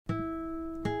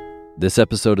This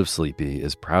episode of Sleepy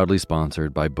is proudly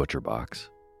sponsored by ButcherBox.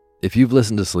 If you've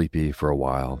listened to Sleepy for a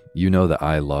while, you know that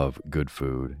I love good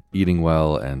food, eating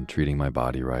well, and treating my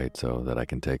body right so that I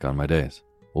can take on my days.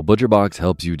 Well, ButcherBox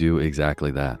helps you do exactly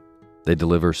that. They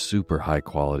deliver super high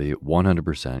quality,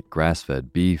 100%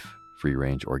 grass-fed beef,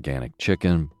 free-range organic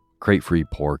chicken, crate-free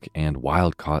pork, and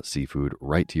wild-caught seafood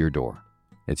right to your door.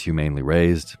 It's humanely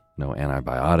raised, no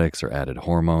antibiotics or added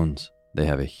hormones. They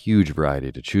have a huge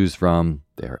variety to choose from.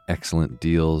 They are excellent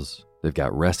deals. They've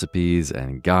got recipes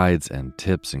and guides and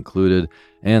tips included,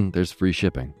 and there's free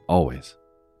shipping, always.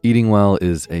 Eating well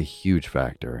is a huge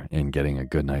factor in getting a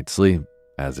good night's sleep,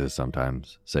 as is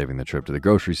sometimes saving the trip to the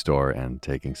grocery store and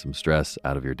taking some stress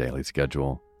out of your daily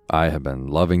schedule. I have been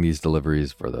loving these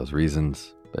deliveries for those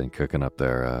reasons. Been cooking up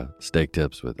their steak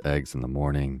tips with eggs in the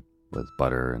morning with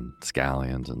butter and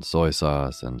scallions and soy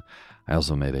sauce, and I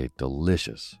also made a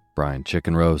delicious brine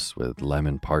chicken roast with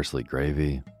lemon parsley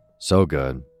gravy. So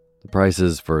good. The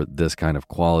prices for this kind of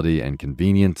quality and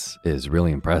convenience is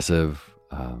really impressive.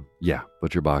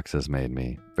 ButcherBox has made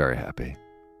me very happy.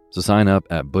 So sign up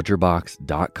at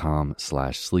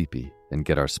butcherbox.com/sleepy and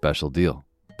get our special deal.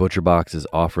 ButcherBox is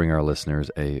offering our listeners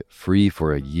a free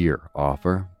for a year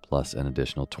offer, plus an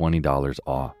additional $20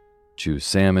 off. Choose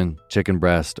salmon, chicken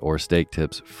breast, or steak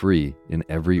tips free in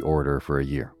every order for a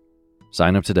year.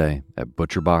 Sign up today at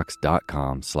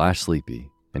butcherbox.com/sleepy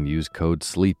and use code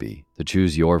SLEEPY to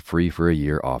choose your free for a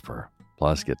year offer.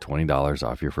 Plus, get $20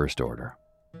 off your first order.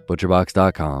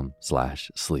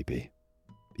 butcherbox.com/sleepy.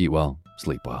 Eat well,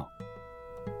 sleep well.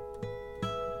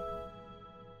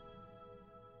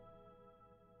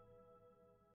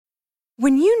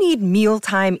 When you need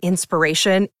mealtime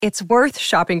inspiration, it's worth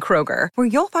shopping Kroger, where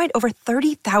you'll find over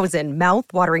 30,000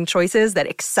 mouth-watering choices that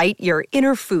excite your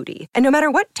inner foodie. And no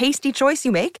matter what tasty choice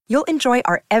you make, you'll enjoy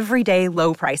our everyday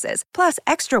low prices, plus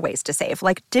extra ways to save,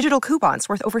 like digital coupons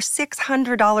worth over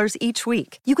 $600 each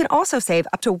week. You can also save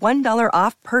up to $1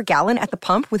 off per gallon at the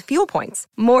pump with fuel points.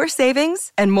 More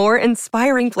savings and more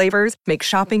inspiring flavors make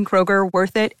shopping Kroger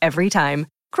worth it every time.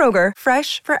 Kroger,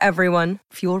 fresh for everyone.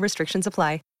 Fuel restrictions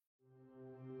apply.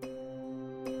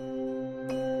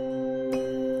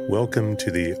 Welcome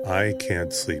to the I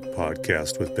Can't Sleep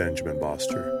podcast with Benjamin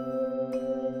Boster.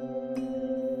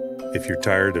 If you're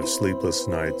tired of sleepless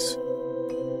nights,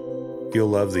 you'll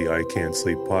love the I Can't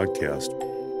Sleep podcast.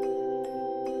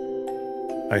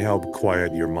 I help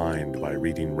quiet your mind by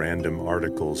reading random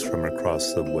articles from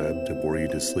across the web to bore you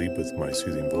to sleep with my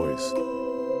soothing voice.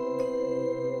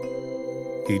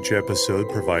 Each episode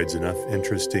provides enough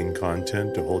interesting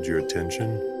content to hold your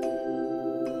attention,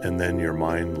 and then your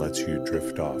mind lets you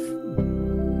drift off.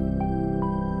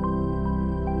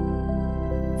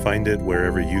 Find it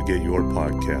wherever you get your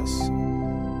podcasts.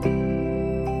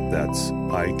 That's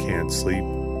I Can't Sleep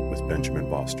with Benjamin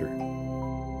Boster.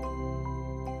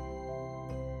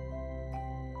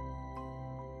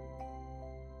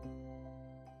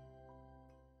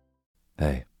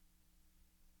 Hey,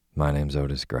 my name's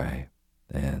Otis Gray,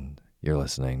 and you're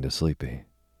listening to Sleepy.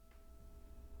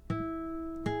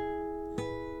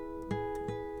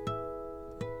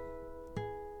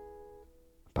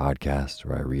 Podcast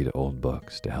where I read old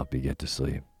books to help you get to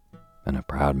sleep, and a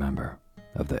proud member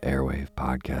of the Airwave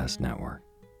Podcast Network.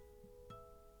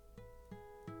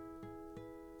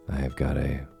 I have got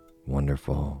a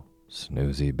wonderful,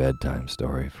 snoozy bedtime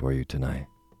story for you tonight.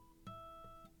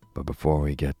 But before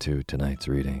we get to tonight's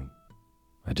reading,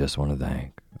 I just want to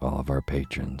thank all of our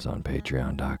patrons on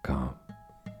patreon.com.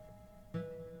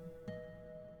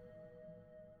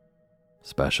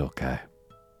 Special K,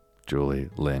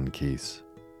 Julie Lynn Keese,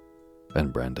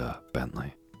 and Brenda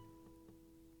Bentley.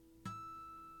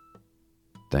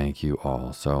 Thank you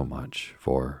all so much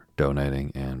for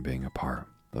donating and being a part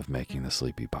of making the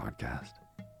Sleepy podcast.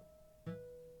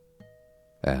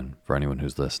 And for anyone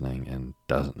who's listening and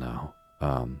doesn't know,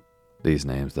 these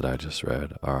names that I just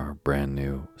read are brand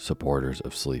new supporters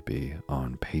of Sleepy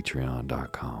on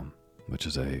patreon.com, which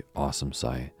is an awesome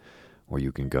site where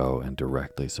you can go and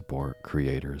directly support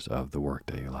creators of the work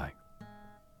that you like.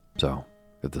 So,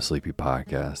 if the Sleepy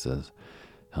podcast has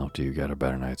helped you get a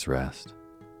better night's rest,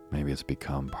 maybe it's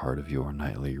become part of your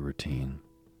nightly routine,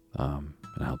 and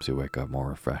helps you wake up more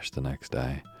refreshed the next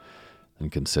day, then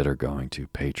consider going to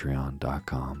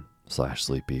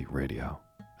patreon.com/sleepyradio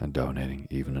and donating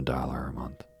even $1 a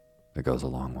month. It goes a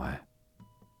long way.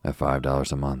 At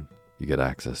 $5 a month, you get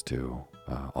access to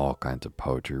all kinds of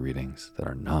poetry readings that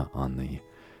are not on the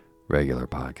regular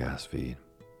podcast feed.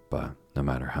 But no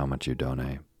matter how much you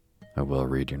donate, I will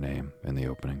read your name in the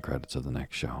opening credits of the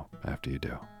next show after you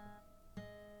do.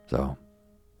 So,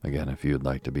 again, if you'd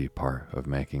like to be part of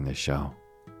making this show,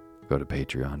 go to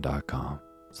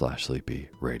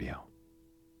patreon.com/sleepyradio.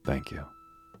 Thank you.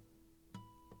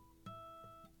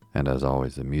 And as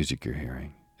always, the music you're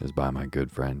hearing is by my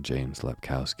good friend James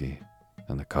Lepkowski,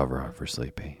 and the cover art for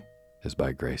Sleepy is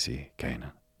by Gracie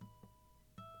Kanan.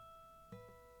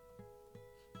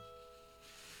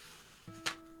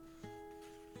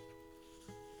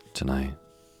 Tonight,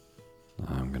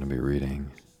 I'm going to be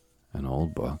reading an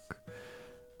old book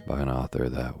by an author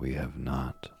that we have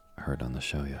not heard on the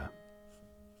show yet.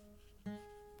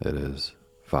 It is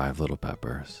Five Little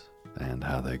Peppers and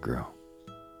How They Grew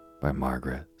by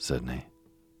Margaret Sidney.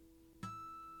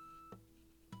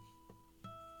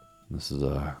 This is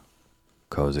a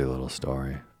cozy little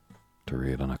story to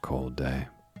read on a cold day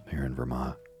here in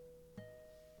Vermont.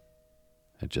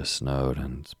 It just snowed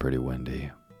and it's pretty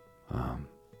windy.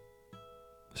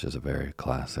 It's just a very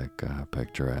classic,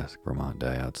 picturesque Vermont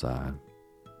day outside.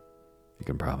 You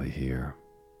can probably hear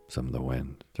some of the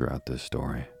wind throughout this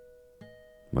story,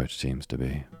 which seems to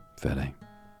be fitting.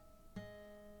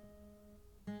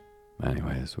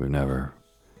 Anyways, we've never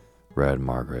read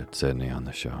Margaret Sidney on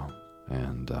the show,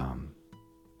 and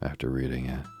after reading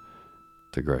it,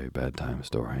 it's a great bedtime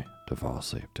story to fall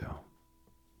asleep to.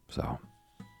 So,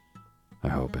 I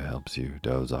hope it helps you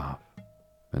doze off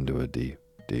into a deep,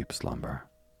 deep slumber.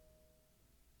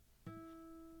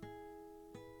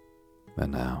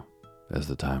 And now is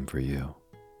the time for you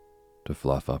to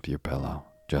fluff up your pillow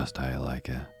just how you like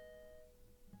it.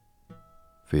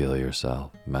 Feel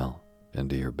yourself melt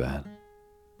into your bed.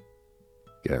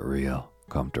 Get real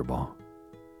comfortable.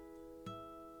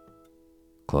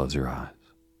 Close your eyes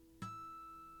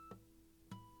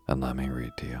and let me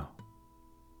read to you.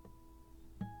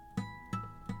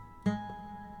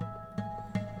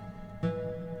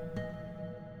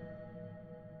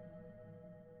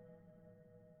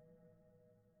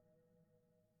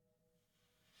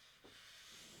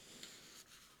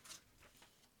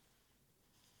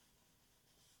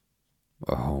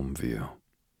 A home view.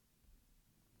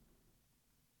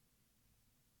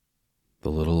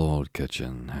 The little old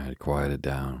kitchen had quieted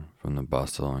down from the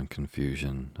bustle and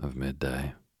confusion of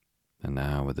midday, and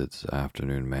now with its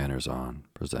afternoon manners on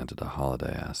presented a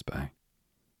holiday aspect.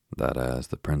 That as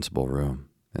the principal room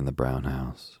in the Brown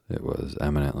house, it was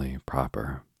eminently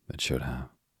proper, it should have.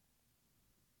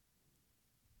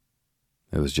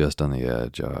 It was just on the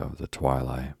edge of the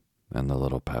twilight, and the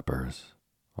little Peppers,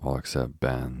 all except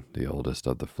Ben, the oldest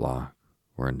of the flock,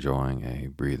 were enjoying a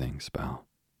breathing spell,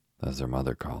 as their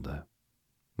mother called it,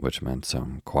 which meant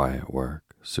some quiet work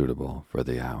suitable for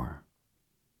the hour.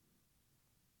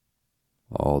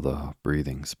 All the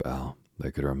breathing spell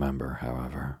they could remember,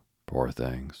 however, poor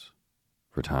things,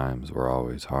 for times were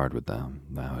always hard with them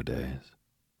nowadays,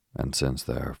 and since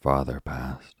their father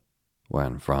passed,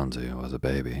 when Phronsie was a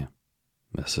baby,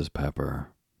 Mrs.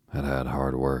 Pepper had had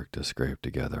hard work to scrape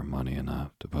together money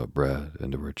enough to put bread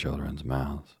into her children's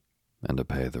mouths and to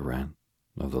pay the rent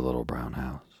of the little brown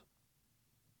house.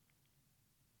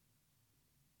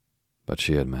 But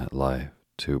she had met life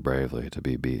too bravely to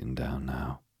be beaten down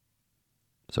now.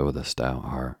 So with a stout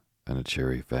heart and a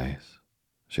cheery face,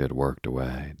 she had worked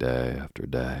away day after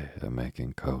day at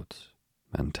making coats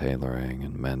and tailoring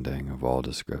and mending of all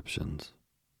descriptions,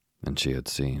 and she had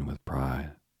seen with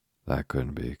pride that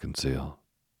couldn't be concealed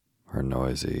her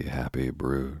noisy, happy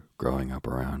brood growing up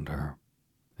around her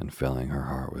and filling her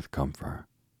heart with comfort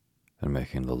and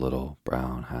making the little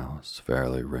brown house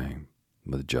fairly ring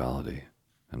with jollity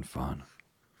and fun.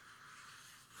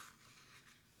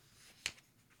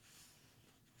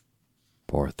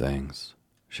 Poor things,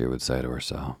 she would say to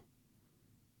herself.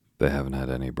 They haven't had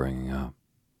any bringing up.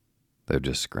 They've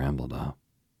just scrambled up.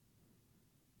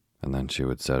 And then she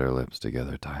would set her lips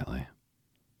together tightly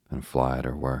and fly at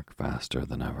her work faster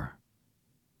than ever.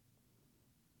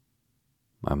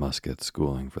 I must get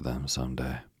schooling for them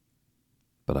someday,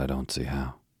 but I don't see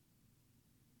how.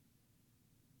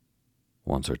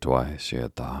 Once or twice she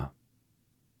had thought,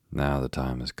 now the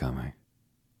time is coming,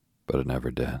 but it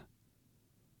never did.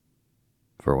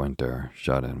 For winter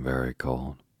shut in very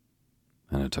cold,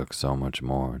 and it took so much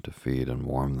more to feed and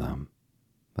warm them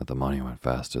that the money went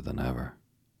faster than ever.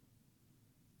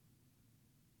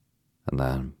 And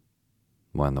then,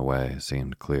 when the way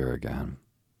seemed clear again,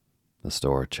 the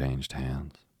store changed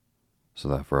hands, so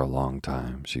that for a long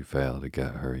time she failed to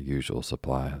get her usual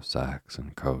supply of sacks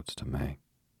and coats to make,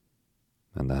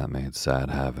 and that made sad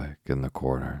havoc in the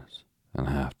quarters and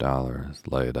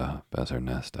 $50 laid up as her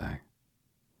nest egg.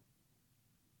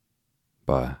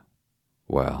 But,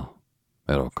 well,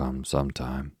 it'll come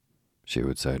sometime, she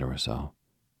would say to herself,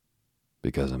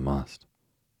 because it must.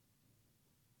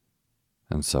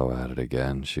 And so at it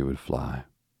again she would fly,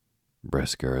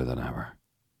 brisker than ever.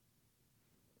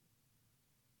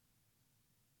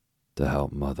 To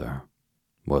help Mother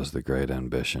was the great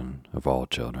ambition of all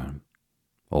children,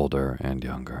 older and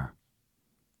younger.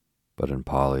 But in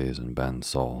Polly's and Ben's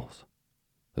souls,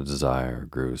 the desire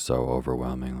grew so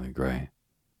overwhelmingly great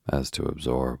as to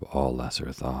absorb all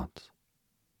lesser thoughts.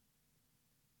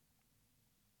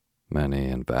 Many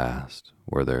and vast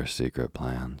were their secret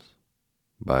plans,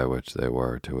 by which they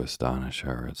were to astonish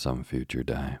her at some future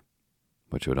day,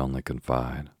 which would only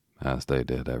confide, as they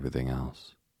did everything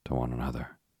else, to one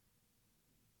another.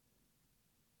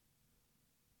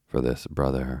 For this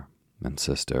brother and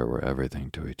sister were everything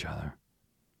to each other,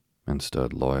 and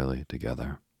stood loyally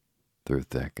together through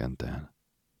thick and thin.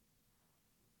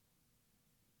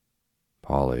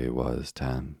 Polly was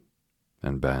 10,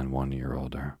 and Ben 1 year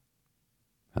older,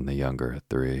 and the younger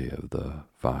 3 of the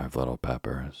 5 little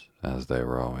Peppers, as they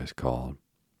were always called,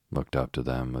 looked up to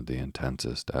them with the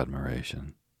intensest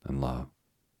admiration and love.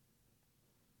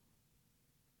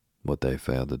 What they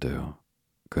failed to do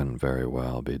couldn't very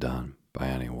well be done by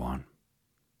anyone.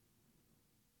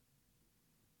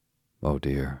 "Oh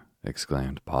dear,"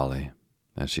 exclaimed Polly,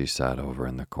 as she sat over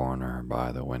in the corner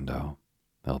by the window,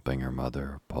 helping her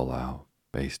mother pull out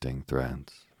basting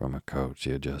threads from a coat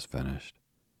she had just finished,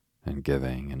 and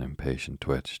giving an impatient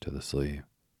twitch to the sleeve.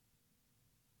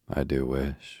 "I do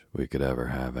wish we could ever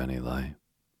have any light,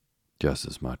 just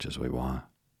as much as we want."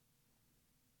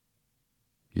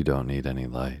 "You don't need any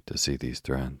light to see these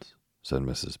threads," said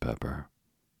Mrs. Pepper,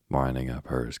 winding up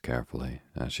hers carefully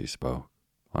as she spoke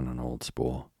on an old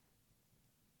spool.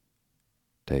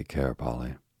 "Take care,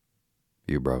 Polly.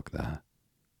 You broke that.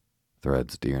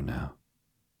 Thread's dear now."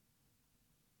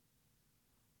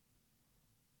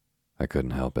 "I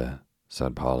couldn't help it,"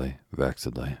 said Polly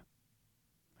vexedly.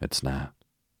 "It snapped.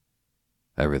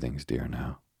 Everything's dear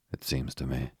now, it seems to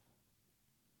me.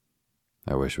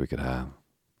 I wish we could have,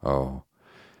 oh,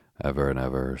 ever and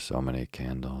ever so many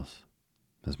candles,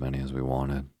 as many as we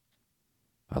wanted.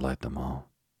 I'd light them all,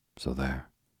 so there,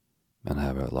 and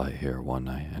have it light here one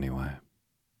night anyway."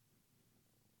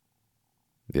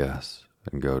 "Yes,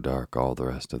 and go dark all the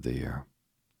rest of the year,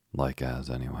 like as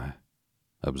anyway,"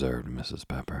 observed Mrs.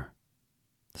 Pepper,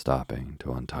 stopping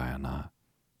to untie a knot.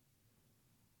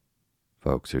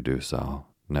 "Folks who do so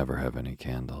never have any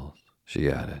candles," she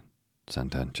added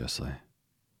sententiously.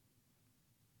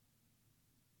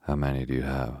 "How many do you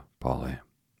have, Polly?"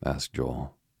 asked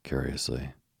Joel,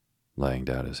 curiously, laying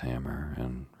down his hammer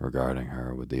and regarding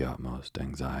her with the utmost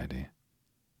anxiety.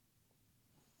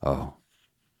 "Oh,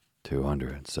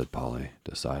 200, said Polly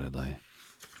decidedly.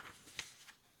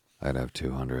 "I'd have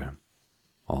 200,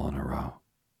 all in a row."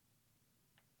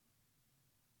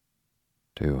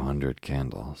 200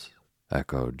 candles,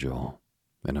 echoed Joel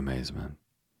in amazement.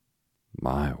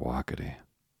 "My walkety,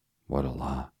 what a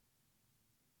lot."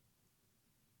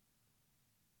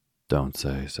 "Don't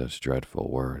say such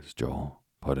dreadful words, Joel,"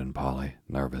 put in Polly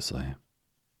nervously,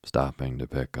 stopping to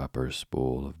pick up her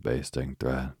spool of basting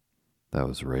thread that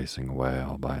was racing away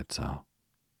all by itself.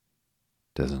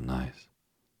 "'Tisn't nice."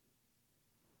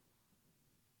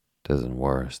 "'Tisn't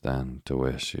worse than to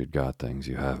wish you'd got things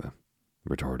you haven't,"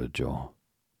 retorted Joel.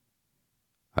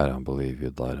 "I don't believe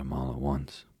you'd light 'em all at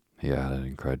once," he added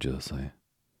incredulously.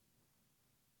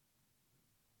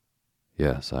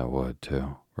 "Yes, I would,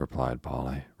 too," replied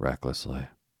Polly recklessly.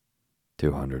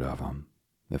 200 of 'em,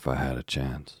 if I had a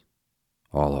chance,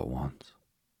 all at once.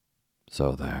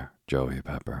 So there, Joey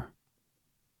Pepper."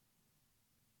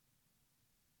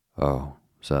 "Oh,"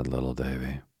 said little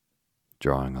Davy,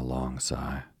 drawing a long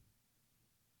sigh.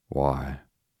 "Why,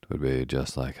 'twould be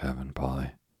just like heaven,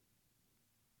 Polly.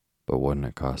 But wouldn't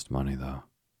it cost money, though?"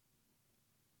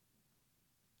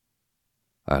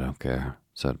 "I don't care,"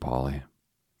 said Polly,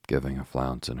 giving a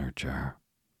flounce in her chair,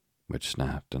 which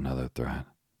snapped another thread.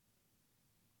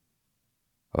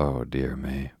 "Oh, dear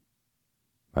me.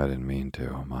 I didn't mean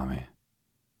to, Mommy.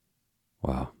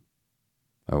 Well,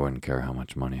 I wouldn't care how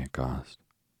much money it cost.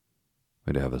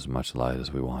 We'd have as much light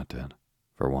as we wanted,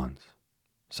 for once,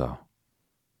 so."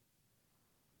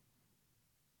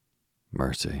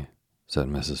 "Mercy," said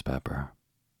Mrs. Pepper,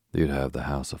 "you'd have the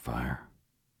house afire.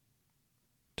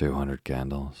 200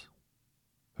 candles?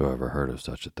 Whoever heard of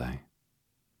such a thing?"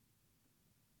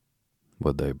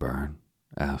 "Would they burn?"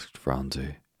 asked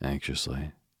Phronsie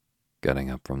anxiously, getting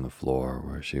up from the floor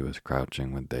where she was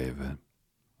crouching with David,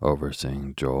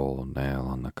 overseeing Joel nail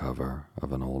on the cover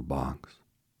of an old box,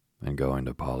 and going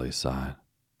to Polly's side.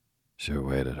 She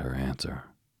awaited her answer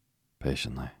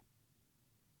patiently.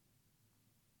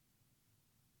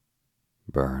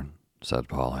 "Burn," said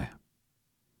Polly.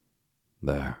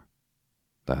 "There,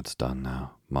 that's done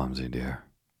now, Momsey dear.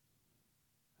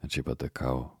 and she put the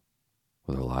coat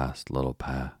with her last little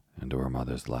pat into her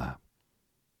mother's lap.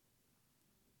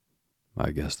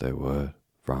 I guess they would,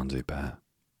 Phronsie pat.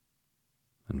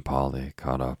 And Polly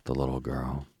caught up the little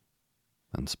girl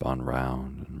and spun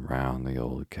round and round the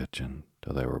old kitchen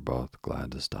till they were both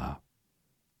glad to stop.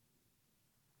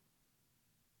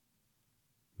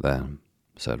 Then,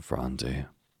 said Phronsie,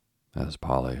 as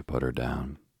Polly put her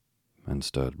down and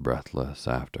stood breathless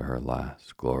after her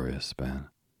last glorious spin,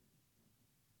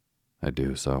 I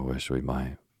do so wish we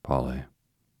might, Polly.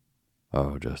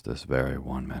 Oh, just this very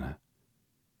 1 minute.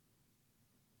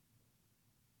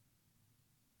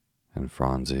 And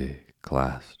Phronsie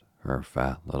clasped her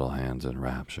fat little hands in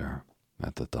rapture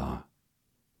at the thought.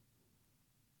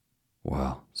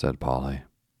 Well, said Polly,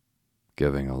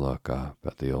 giving a look up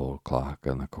at the old clock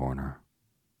in the corner.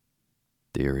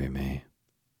 Dearie me,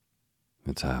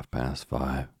 it's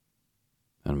 5:30,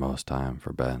 and most time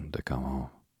for Ben to come home.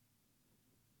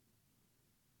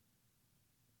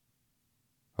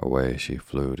 Away she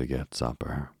flew to get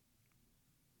supper.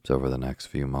 So for the next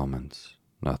few moments,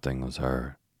 nothing was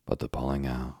heard but the pulling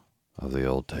out of the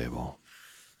old table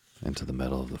into the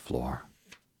middle of the floor,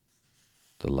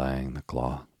 the laying the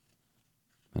cloth,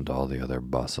 and all the other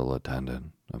bustle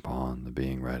attendant upon the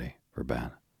being ready for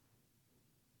Ben.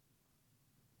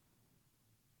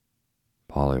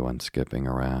 Polly went skipping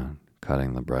around,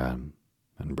 cutting the bread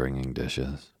and bringing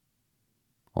dishes,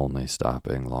 only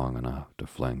stopping long enough to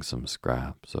fling some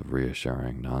scraps of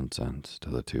reassuring nonsense to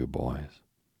the two boys,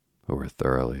 who were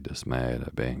thoroughly dismayed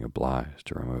at being obliged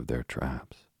to remove their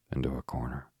traps into a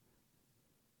corner.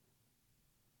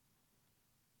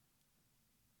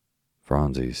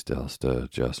 Phronsie still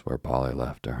stood just where Polly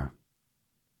left her.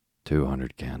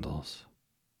 200 candles.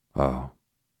 Oh,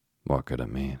 what could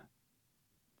it mean?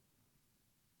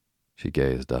 She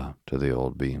gazed up to the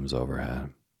old beams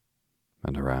overhead,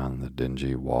 and around the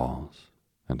dingy walls,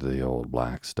 and to the old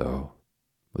black stove,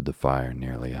 with the fire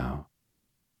nearly out,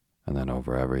 and then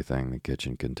over everything the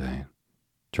kitchen contained,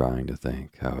 trying to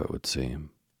think how it would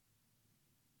seem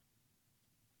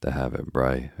to have it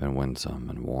bright and winsome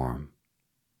and warm,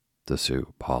 to suit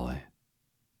Polly.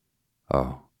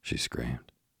 Oh, she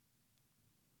screamed.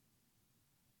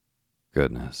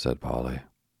 Goodness, said Polly,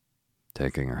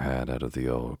 taking her head out of the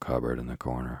old cupboard in the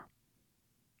corner.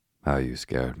 How you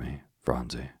scared me,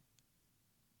 Phronsie.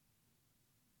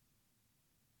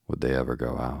 Would they ever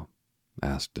go out?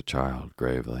 Asked the child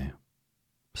gravely,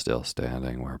 still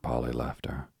standing where Polly left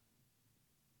her.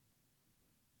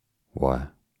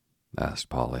 What? Asked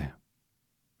Polly,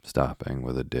 stopping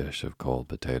with a dish of cold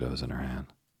potatoes in her hand.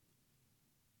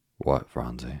 What,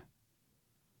 Phronsie?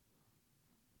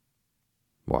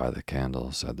 Why, the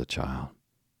candles, said the child.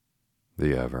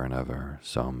 The ever and ever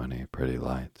so many pretty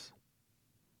lights.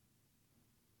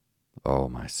 Oh,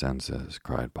 my senses,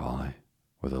 cried Polly,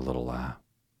 with a little laugh.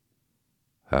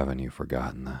 Haven't you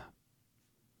forgotten that?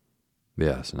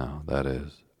 Yes, no, that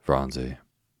is, Phronsie,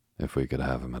 if we could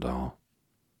have him at all,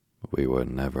 we would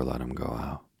never let him go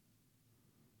out.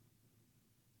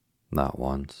 Not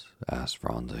once? Asked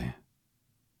Phronsie,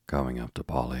 coming up to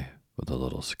Polly with a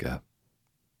little skip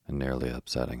and nearly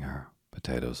upsetting her,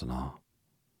 potatoes and all.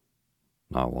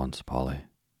 Not once, Polly,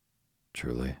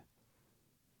 truly.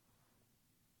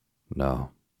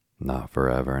 No, not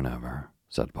forever and ever,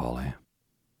 said Polly.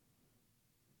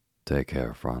 Take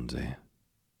care, Phronsie.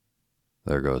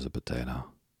 There goes a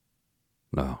potato.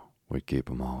 No, we'd keep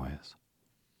 'em always.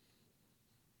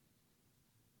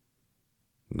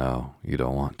 No, you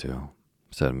don't want to,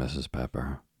 said Mrs.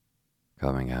 Pepper,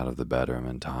 coming out of the bedroom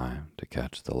in time to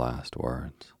catch the last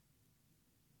words.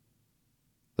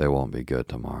 They won't be good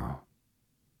tomorrow.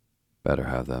 Better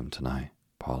have them tonight,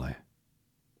 Polly.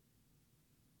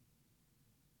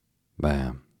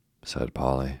 Ma'am, said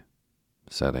Polly,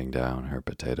 setting down her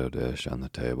potato dish on the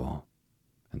table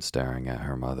and staring at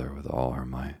her mother with all her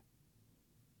might.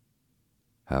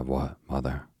 Have what,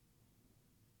 Mother?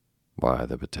 Why,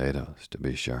 the potatoes, to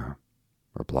be sure,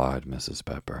 replied Mrs.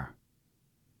 Pepper.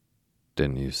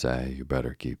 Didn't you say you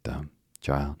better keep them,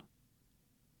 child?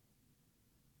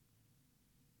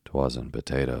 'Twasn't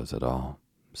potatoes at all,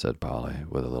 said Polly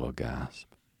with a little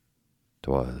gasp.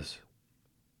 'Twas,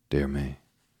 dear me,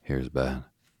 here's Ben.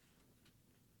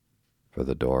 For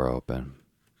the door opened,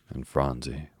 and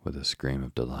Phronsie, with a scream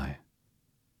of delight,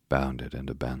 bounded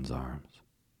into Ben's arms.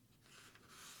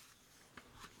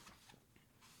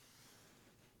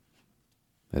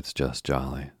 It's just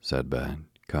jolly, said Ben,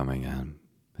 coming in,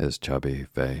 his chubby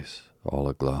face all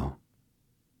aglow,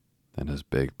 and his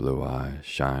big blue eyes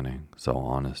shining so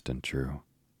honest and true.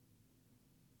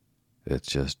 It's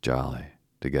just jolly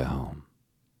to get home.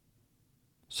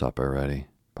 Supper ready,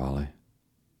 Polly?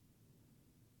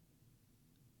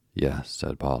 Yes,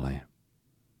 said Polly.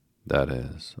 That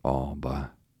is all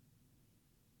but.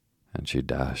 And she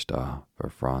dashed off for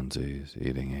Phronsie's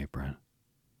eating apron.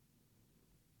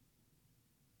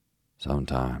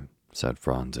 Sometime, said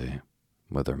Phronsie,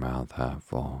 with her mouth half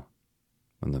full,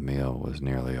 when the meal was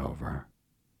nearly over,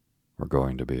 we're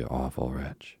going to be awful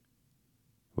rich.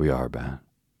 We are, Ben,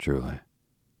 truly.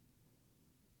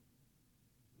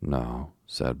 No,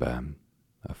 said Ben,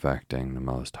 affecting the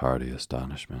most hearty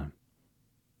astonishment.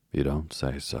 You don't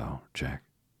say so, chick.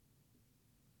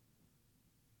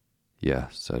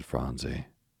 Yes, said Phronsie,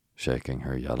 shaking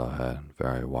her yellow head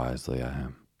very wisely at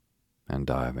him, and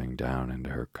diving down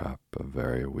into her cup of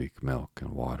very weak milk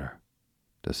and water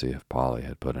to see if Polly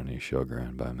had put any sugar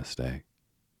in by mistake,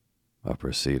 a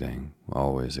proceeding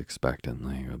always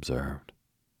expectantly observed.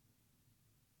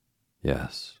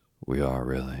 Yes, we are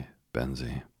really,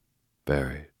 Benzie,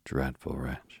 very dreadful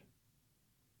rich.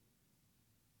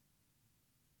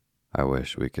 I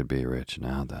wish we could be rich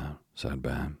now, though, said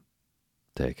Ben,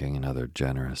 taking another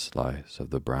generous slice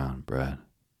of the brown bread,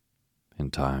 in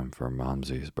time for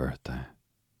Momsey's birthday.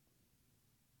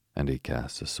 And he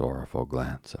cast a sorrowful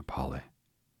glance at Polly.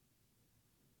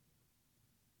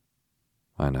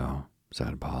 I know,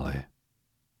 said Polly.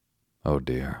 Oh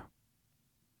dear,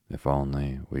 if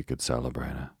only we could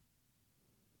celebrate it.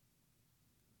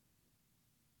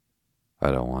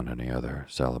 I don't want any other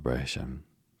celebration,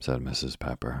 said Mrs.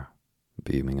 Pepper,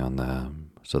 beaming on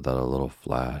them so that a little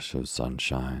flash of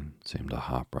sunshine seemed to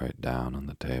hop right down on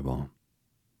the table,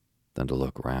 then to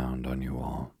look round on you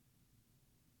all.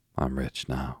 I'm rich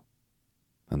now,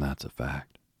 and that's a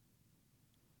fact.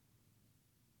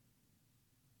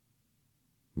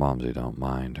 Momsey don't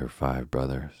mind her 5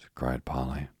 brothers, cried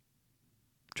Polly,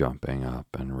 jumping up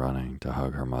and running to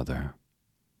hug her mother,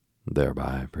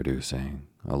 thereby producing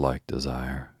a like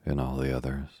desire in all the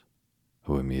others,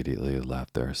 who immediately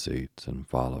left their seats and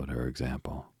followed her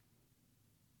example.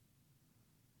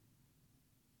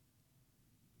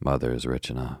 Mother's rich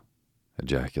enough,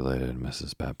 ejaculated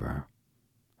Mrs. Pepper,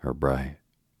 her bright,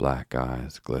 black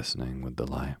eyes glistening with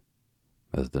delight,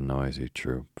 as the noisy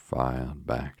troop filed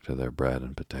back to their bread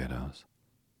and potatoes.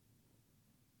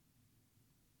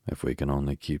 If we can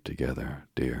only keep together,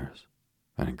 dears,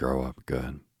 and grow up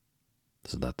good,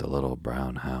 so that the little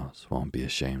brown house won't be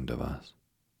ashamed of us.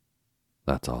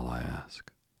 That's all I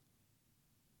ask.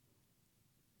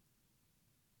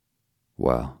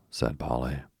 Well, said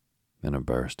Polly, in a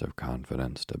burst of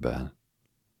confidence to Ben,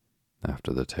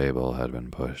 after the table had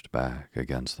been pushed back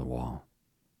against the wall,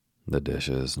 the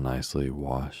dishes nicely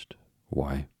washed,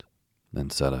 wiped,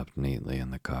 and set up neatly in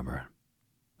the cupboard,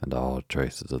 and all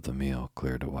traces of the meal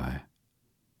cleared away.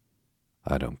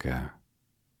 I don't care.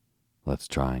 Let's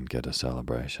try and get a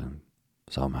celebration,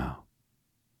 somehow,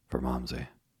 for Momsey.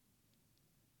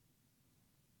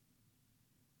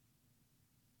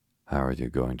 How are you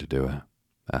going to do it?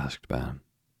 Asked Ben,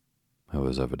 who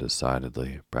was of a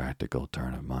decidedly practical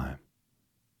turn of mind,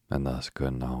 and thus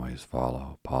couldn't always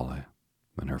follow Polly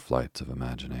in her flights of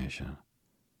imagination.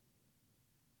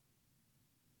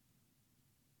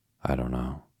 I don't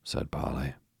know, said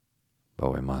Polly,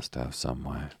 but we must have some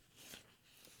way.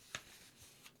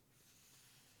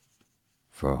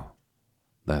 Pho,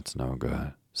 that's no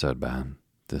good, said Ben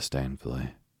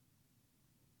disdainfully.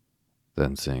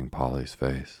 Then seeing Polly's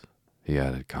face, he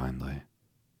added kindly,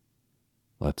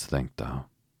 Let's think, though,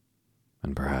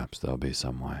 and perhaps there'll be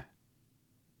some way.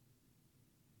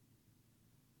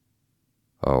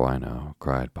 Oh, I know,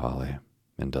 cried Polly,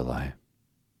 in delight.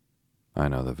 I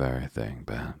know the very thing,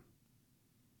 Ben.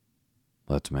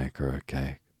 Let's make her a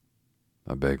cake,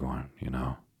 a big one, you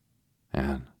know,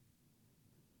 and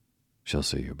she'll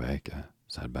see you bake it,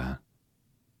 said Ben,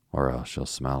 or else she'll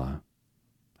smell it,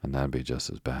 and that'd be just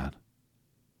as bad.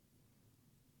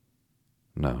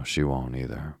 No, she won't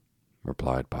either,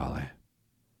 replied Polly.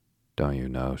 Don't you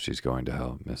know she's going to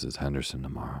help Mrs. Henderson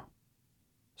tomorrow?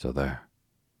 So there.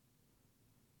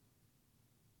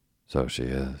 So she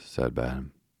is, said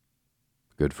Ben.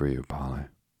 Good for you, Polly.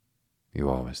 You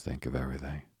always think of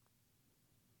everything.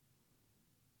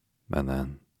 And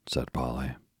then, said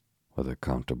Polly, with a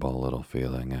comfortable little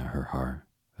feeling at her heart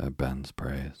at Ben's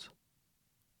praise,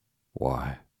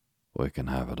 why, we can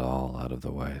have it all out of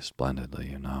the way splendidly,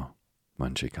 you know,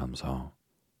 when she comes home.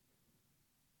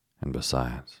 And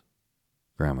besides,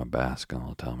 Grandma Baskin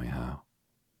will tell me how.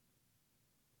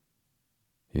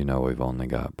 You know we've only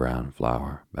got brown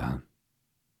flour, Ben.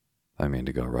 I mean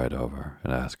to go right over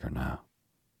and ask her now.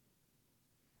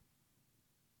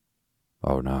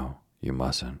 Oh no, you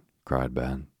mustn't, cried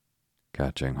Ben,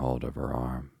 catching hold of her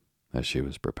arm as she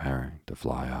was preparing to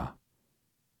fly off.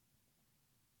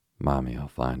 Mommy'll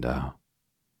find out.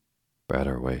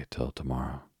 Better wait till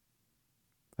tomorrow.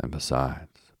 And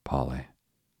besides, Polly.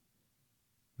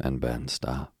 And Ben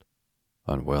stopped,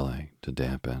 unwilling to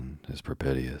dampen his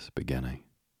propitious beginning.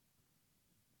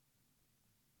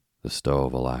 The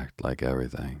stove'll act like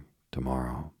everything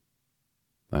tomorrow.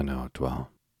 I know 'twill.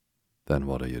 Then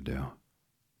what'll you do?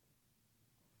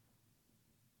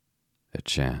 It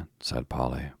shan't, said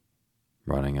Polly,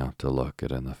 running up to look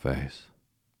it in the face.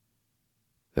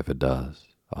 If it does,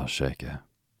 I'll shake it,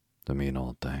 the mean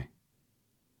old thing.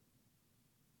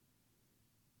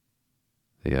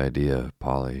 The idea of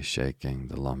Polly shaking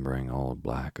the lumbering old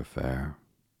black affair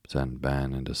sent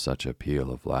Ben into such a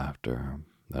peal of laughter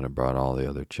that it brought all the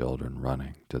other children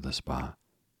running to the spot.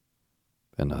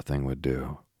 And nothing would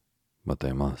do, but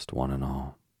they must, one and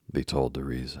all, be told the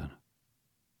reason.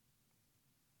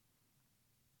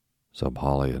 So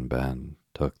Polly and Ben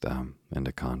took them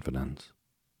into confidence,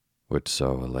 which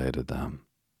so elated them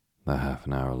that half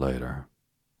an hour later,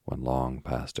 when long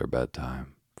past their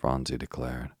bedtime, Phronsie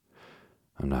declared,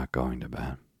 I'm not going to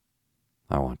bed.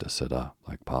 I want to sit up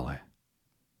like Polly.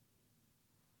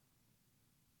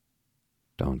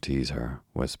 Don't tease her,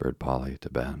 whispered Polly to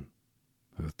Ben,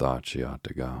 who thought she ought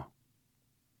to go.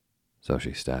 So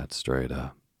she sat straight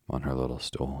up on her little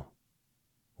stool,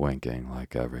 winking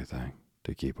like everything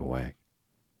to keep awake.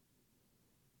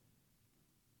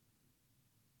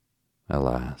 At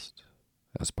last,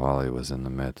 as Polly was in the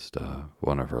midst of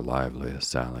one of her liveliest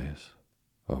sallies,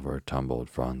 over tumbled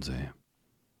Phronsie,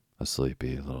 a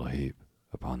sleepy little heap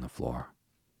upon the floor.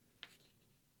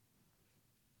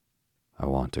 I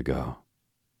want to go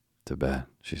to bed,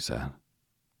 she said.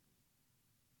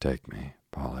 Take me,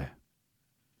 Polly.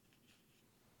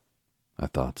 I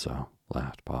thought so,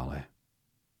 laughed Polly,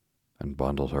 and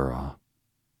bundled her off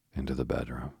into the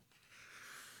bedroom.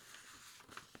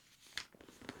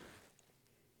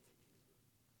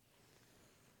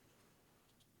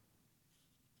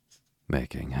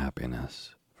 Making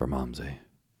happiness for Mumsy.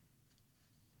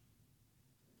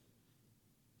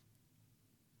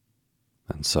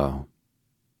 And so,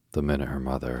 the minute her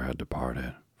mother had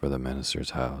departed for the minister's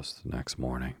house the next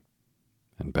morning,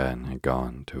 and Ben had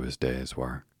gone to his day's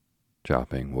work,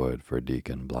 chopping wood for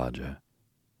Deacon Blodgett,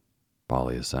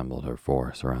 Polly assembled her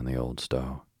force around the old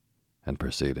stove and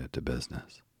proceeded to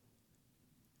business.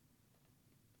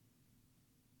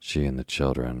 She and the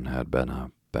children had been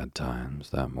up betimes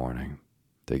that morning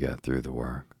to get through the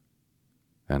work,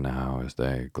 and now as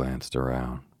they glanced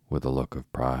around with a look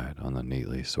of pride on the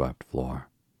neatly swept floor,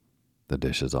 the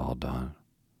dishes all done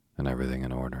and everything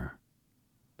in order,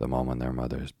 the moment their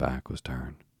mother's back was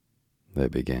turned, they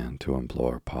began to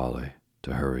implore Polly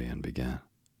to hurry and begin.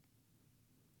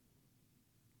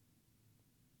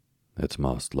 It's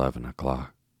most 11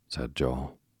 o'clock, said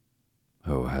Joel,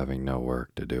 who, having no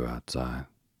work to do outside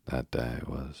that day,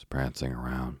 was prancing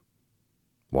around,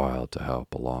 wild to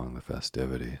help along the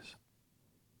festivities.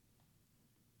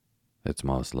 It's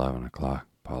most 11 o'clock,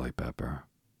 Polly Pepper.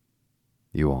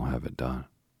 You won't have it done.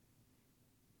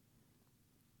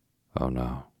 Oh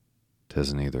no,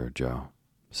 'tisn't either, Joe,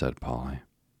 said Polly,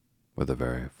 with a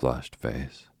very flushed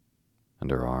face,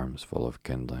 and her arms full of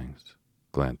kindlings,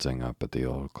 glancing up at the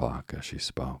old clock as she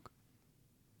spoke.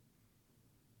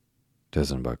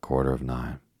 'Tisn't but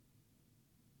 9:15.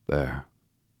 There,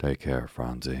 take care,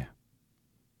 Phronsie.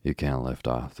 You can't lift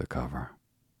off the cover.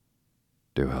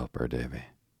 Do help her, Davy.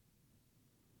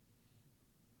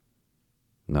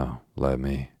 No, let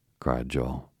me, cried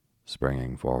Joel,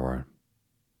 springing forward.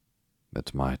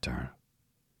 It's my turn.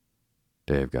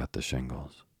 Dave got the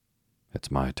shingles. It's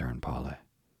my turn, Polly.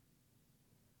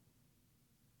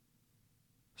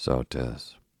 So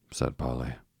 'tis, said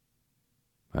Polly.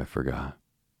 I forgot.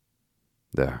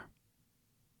 There,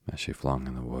 as she flung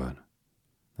in the wood,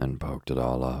 and poked it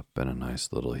all up in a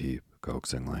nice little heap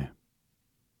coaxingly.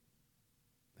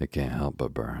 It can't help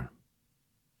but burn.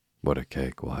 What a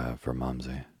cake we'll have for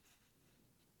Mumsy.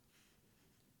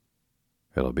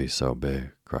 It'll be so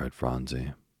big, cried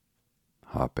Phronsie,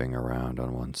 hopping around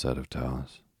on one set of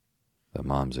toes, that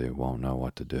Mumsy won't know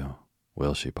what to do,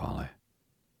 will she, Polly?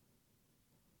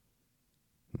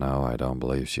 No, I don't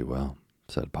believe she will,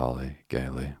 said Polly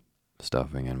gaily,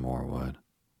 stuffing in more wood.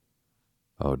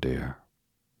 Oh dear,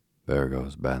 there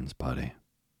goes Ben's putty.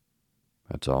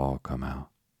 It's all come out.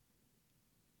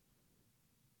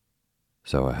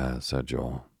 So it has, said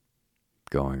Joel,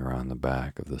 going around the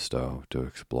back of the stove to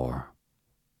explore.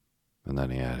 And then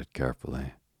he added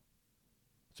carefully,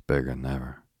 It's bigger than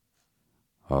ever.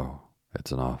 Oh,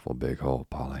 it's an awful big hole,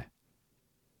 Polly.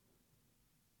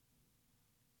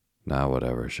 Now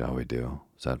whatever shall we do,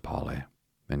 said Polly,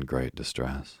 in great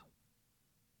distress.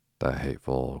 That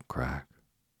hateful old crack.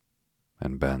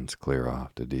 and Ben's clear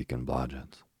off to Deacon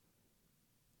Blodgett's.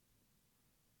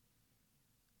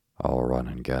 "I'll run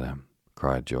and get him,"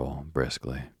 cried Joel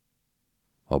briskly.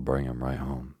 "I'll bring him right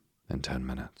home in 10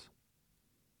 minutes.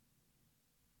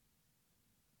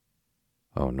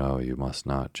 "Oh, no, you must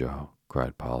not, Joe,"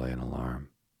 cried Polly in alarm.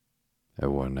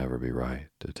 "It wouldn't ever be right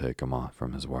to take him off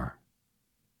from his work.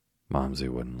 Momsey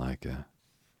wouldn't like it."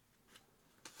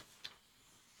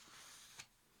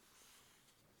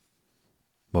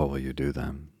 "What will you do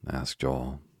then?" asked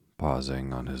Joel,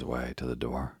 pausing on his way to the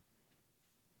door.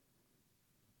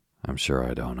 "I'm sure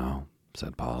I don't know,"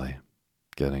 said Polly,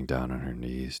 getting down on her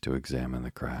knees to examine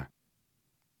the crack.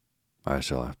 "I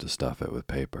shall have to stuff it with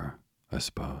paper, I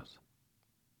suppose."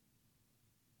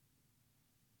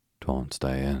 "'Twon't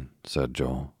stay in," said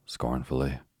Joel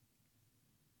scornfully.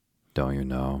 "Don't you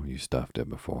know you stuffed it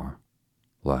before,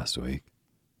 last week?"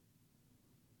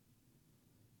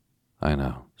 "I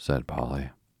know," said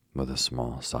Polly, with a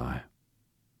small sigh.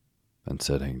 And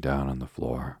sitting down on the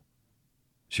floor,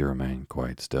 she remained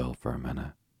quite still for a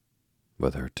minute,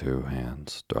 with her 2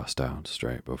 hands thrust out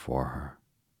straight before her.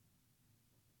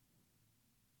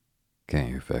 "Can't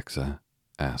you fix it?"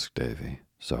 asked Davy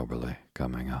soberly,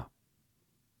 coming up.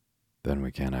 "Then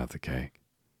we can't have the cake."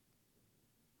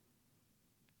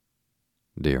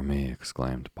 "Dear me,"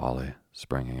 exclaimed Polly,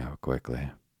 springing out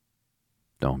quickly.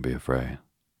 "Don't be afraid.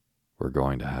 We're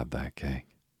going to have that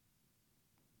cake.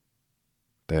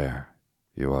 There,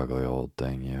 you ugly old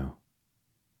thing, you."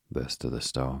 This to the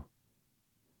stove.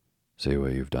 "See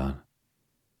what you've done?"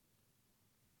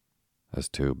 As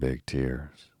 2 big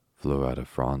tears flew out of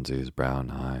Phronsie's brown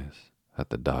eyes at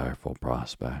the direful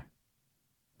prospect,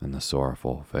 and the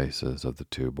sorrowful faces of the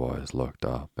 2 boys looked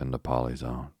up into Polly's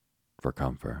own for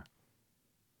comfort.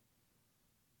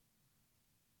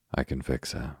 "I can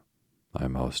fix it, I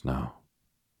most know.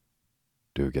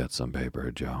 Do get some paper,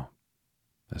 Joe,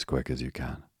 as quick as you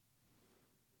can."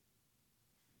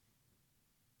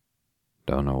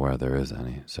 "Don't know where there is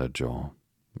any," said Joel,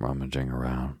 rummaging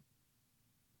around.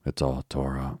 "It's all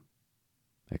tore up,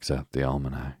 except the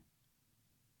almanac.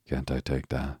 Can't I take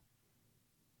that?"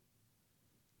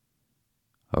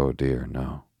 "Oh dear,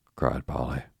 no," cried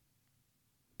Polly.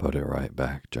 "Put it right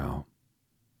back, Joe.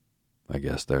 I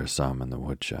guess there's some in the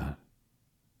woodshed."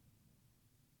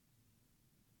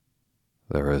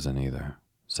 "There isn't either,"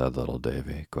 said little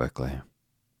Davy quickly.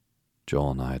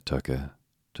 "Joel and I took it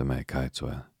to make kites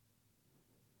with."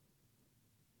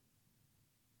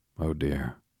 "Oh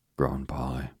dear," groaned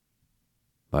Polly.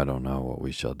 "I don't know what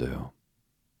we shall do,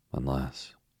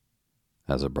 unless,"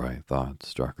 as a bright thought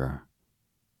struck her,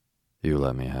 "you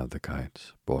let me have the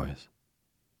kites, boys."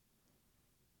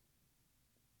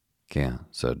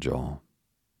 "Can't," said Joel.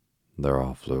 "They're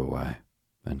all flew away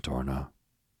and torn up."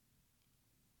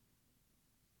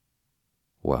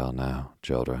 "Well now,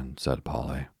 children," said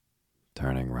Polly,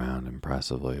 turning round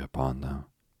impressively upon them,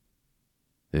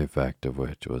 the effect of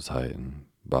which was heightened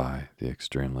by the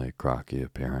extremely crocky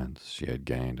appearance she had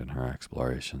gained in her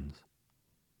explorations.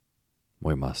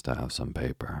 "We must have some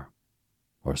paper,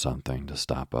 or something to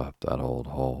stop up that old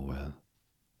hole with,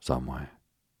 some way.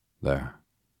 There."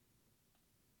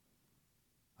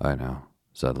 "I know,"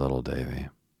 said little Davy,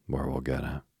 "where we'll get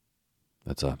it.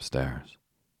 It's upstairs."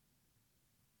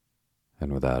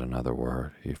 And without another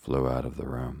word he flew out of the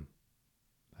room,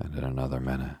 and in another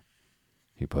minute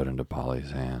he put into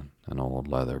Polly's hand an old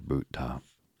leather boot top,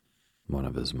 one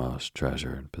of his most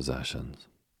treasured possessions.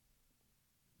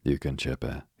 "You can chip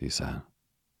it," he said.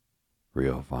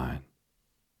 "Real fine.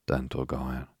 Then 'twill go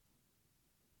in."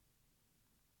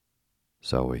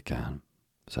 "So we can,"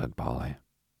 said Polly.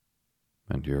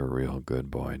 "And you're a real good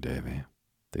boy, Davy,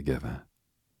 to give it.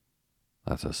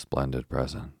 That's a splendid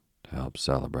present to help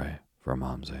celebrate for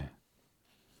Momsey."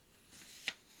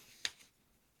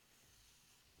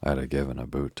 "I'd have given a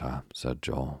boot top," said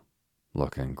Joel,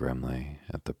 looking grimly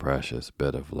at the precious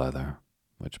bit of leather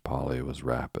which Polly was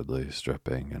rapidly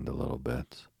stripping into little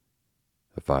bits,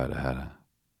 "if I'd had it.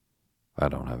 I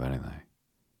don't have anything."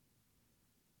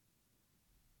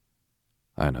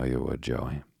 "I know you would,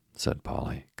 Joey," said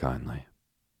Polly kindly.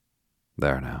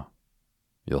 "There now,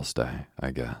 you'll stay,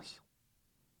 I guess."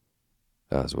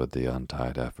 As with the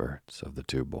untied efforts of the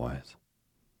 2 boys,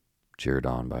 cheered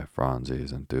on by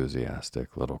Phronsie's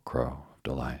enthusiastic little crow of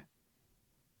delight,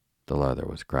 the leather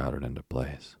was crowded into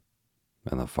place,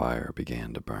 and the fire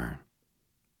began to burn.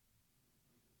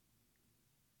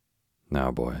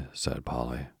 "Now, boys," said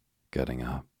Polly, getting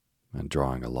up and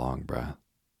drawing a long breath,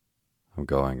 "I'm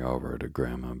going over to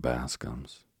Grandma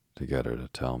Bascom's to get her to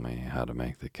tell me how to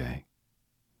make the cake,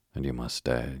 and you must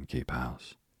stay and keep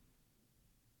house."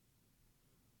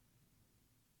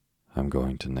 I'm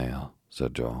going to nail,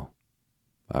 said Joel.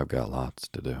 I've got lots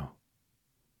to do.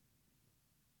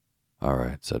 All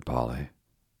right, said Polly,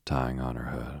 tying on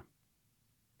her hood.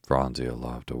 Phronsie will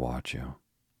love to watch you.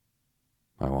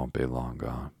 I won't be long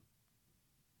gone.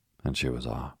 And she was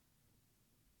off.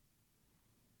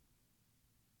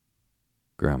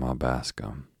 Grandma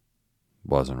Bascom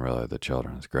wasn't really the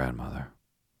children's grandmother.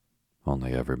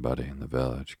 Only everybody in the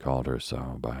village called her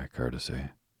so by courtesy.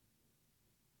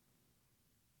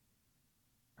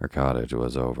 Her cottage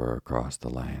was over across the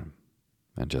lane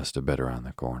and just a bit around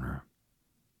the corner,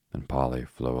 and Polly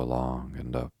flew along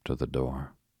and up to the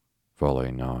door,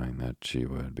 fully knowing that she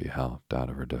would be helped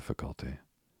out of her difficulty.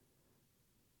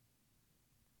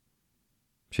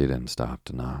 She didn't stop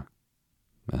to knock,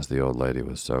 as the old lady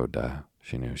was so deaf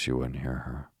she knew she wouldn't hear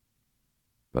her,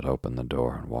 but opened the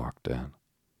door and walked in.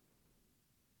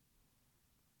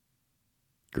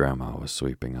 Grandma was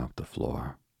sweeping up the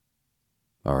floor,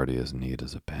 already as neat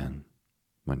as a pin.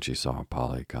 When she saw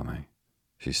Polly coming,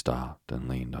 she stopped and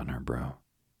leaned on her broom.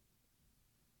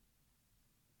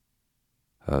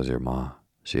 "How's your ma?"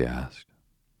 she asked,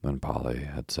 when Polly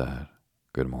had said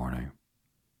good morning,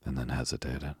 and then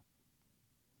hesitated.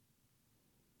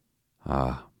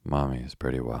 "Ah, Mommy's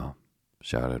pretty well,"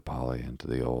 shouted Polly into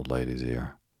the old lady's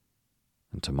ear.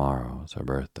 "And tomorrow's her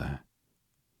birthday."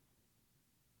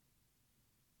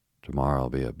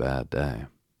 "Tomorrow'll be a bad day,"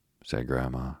 said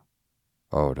Grandma.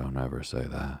 "Oh, don't ever say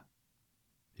that.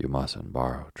 You mustn't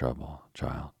borrow trouble,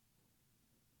 child."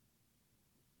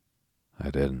 "I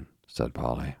didn't," said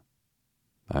Polly.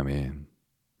 "I mean,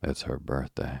 it's her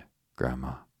birthday,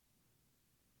 Grandma."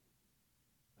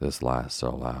 This last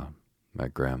so loud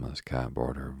that Grandma's cat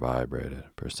border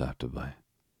vibrated perceptibly.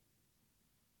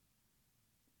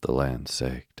 "The land's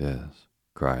sake, 'tis,"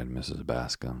 cried Mrs.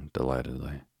 Bascom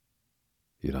delightedly.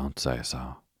 "You don't say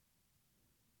so."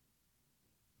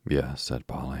 "Yes," said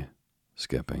Polly,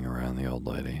 skipping around the old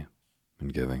lady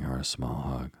and giving her a small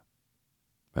hug.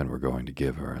 "And we're going to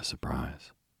give her a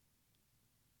surprise."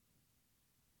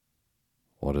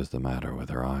 "What is the matter with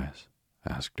her eyes?"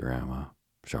 asked Grandma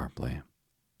sharply,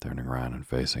 turning around and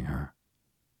facing her.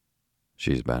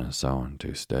 "She's been a-sewing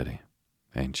too steady,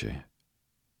 ain't she?"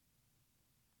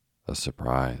 "A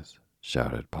surprise,"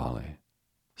 shouted Polly,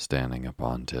 standing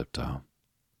upon tiptoe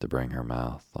to bring her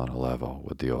mouth on a level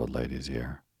with the old lady's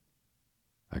ear.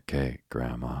 "A cake,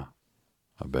 Grandma,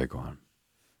 a big one."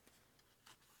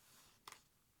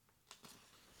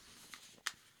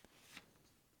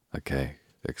 "A cake,"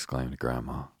 exclaimed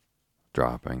Grandma,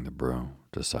 dropping the broom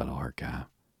to settle her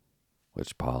cap,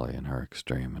 which Polly, in her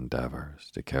extreme endeavors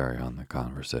to carry on the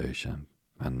conversation,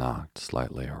 had knocked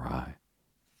slightly awry.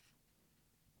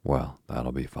 "Well,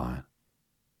 that'll be fine."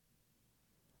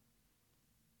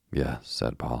 "Yes,"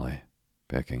 said Polly,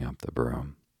 picking up the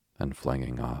broom and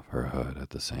flinging off her hood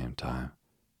at the same time.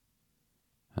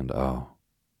 "And oh,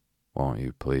 won't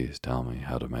you please tell me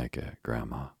how to make it,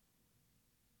 Grandma?"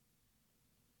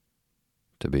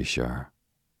 To be sure,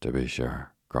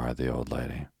 cried the old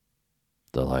lady,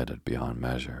 delighted beyond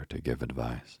measure to give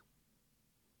advice.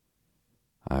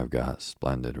 "I've got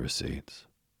splendid receipts.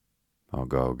 I'll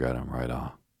go get 'em right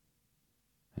off."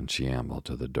 And she ambled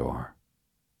to the door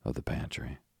of the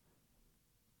pantry.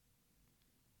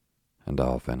 "And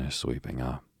I'll finish sweeping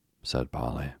up," said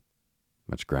Polly,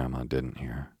 which Grandma didn't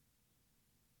hear.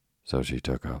 So she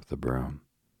took up the broom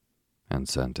and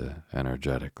sent it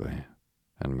energetically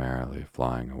and merrily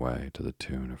flying away to the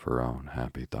tune of her own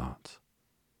happy thoughts.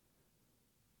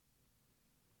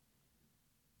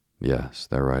 "Yes,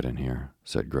 they're right in here,"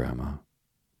 said Grandma,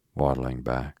 waddling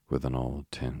back with an old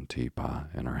tin teapot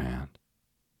in her hand.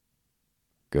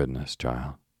 "Goodness,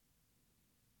 child,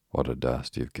 what a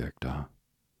dust you've kicked up.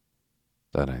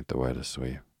 That ain't the way to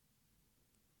sweep."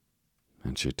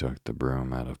 And she took the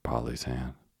broom out of Polly's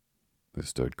hand, who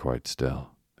stood quite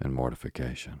still in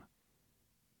mortification.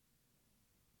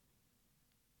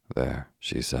 "There,"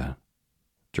 she said,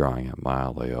 drawing it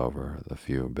mildly over the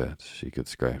few bits she could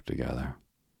scrape together,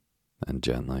 and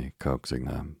gently coaxing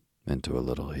them into a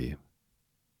little heap.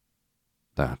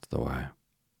 "That's the way.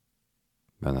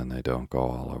 And then they don't go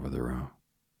all over the room."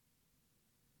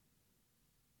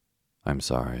 "I'm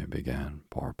sorry," began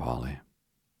poor Polly.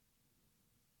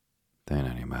 "'Tain't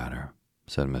any matter,"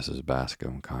 said Mrs.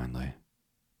 Bascom kindly,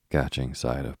 catching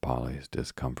sight of Polly's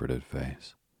discomforted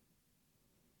face.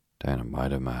 "'Tain't a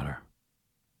mite of matter.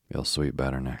 You'll sweep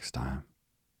better next time.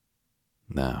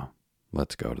 Now,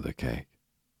 let's go to the cake."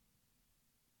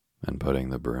 And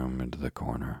putting the broom into the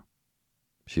corner,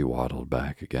 she waddled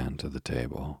back again to the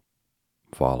table,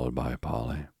 followed by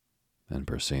Polly, and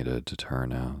proceeded to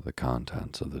turn out the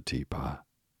contents of the teapot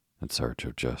in search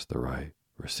of just the right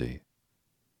receipt.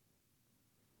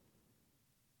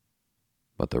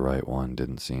 but the right one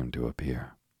didn't seem to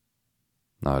appear,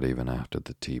 not even after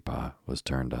the teapot was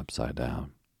turned upside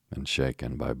down and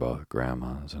shaken by both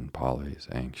Grandma's and Polly's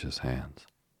anxious hands.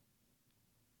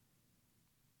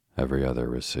 Every other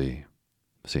receipt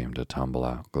seemed to tumble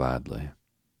out gladly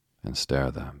and stare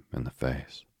them in the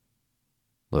face,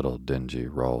 little dingy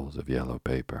rolls of yellow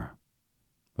paper,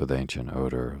 with ancient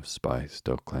odor of spice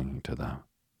still clinging to them.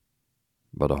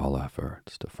 But all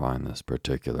efforts to find this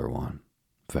particular one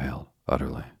failed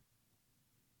utterly.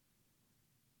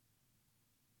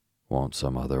 "Won't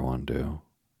some other one do?"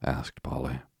 asked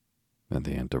Polly, in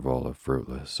the interval of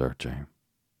fruitless searching,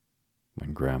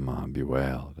 when Grandma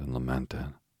bewailed and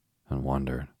lamented and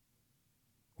wondered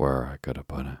where I could have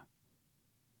put it.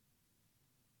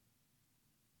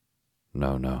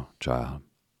 "No, no, child,"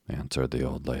 answered the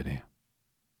old lady.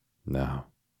 "No.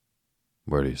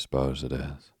 Where do you suppose it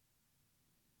is?"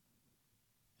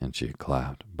 And she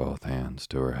clapped both hands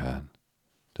to her head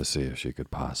to see if she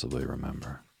could possibly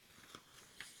remember.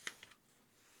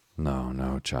 "No,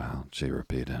 no, child," she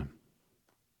repeated.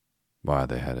 "Why,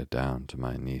 they had it down to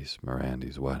my niece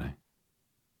Mirandy's wedding.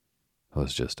 It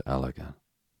was just elegant,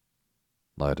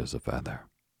 light as a feather,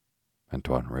 and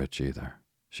 'twa'n't rich either,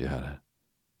 she had it.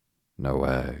 No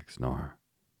eggs, nor—"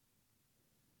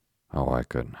 "Oh, I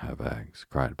couldn't have eggs,"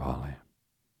 cried Polly,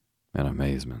 in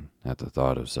amazement at the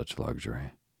thought of such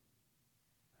luxury.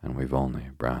 "And we've only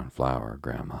brown flour,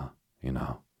 Grandma, you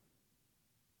know."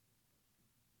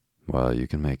 "Well, you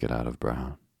can make it out of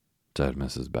brown," said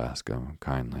Mrs. Bascom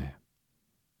kindly.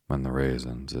 "When the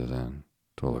raisins is in,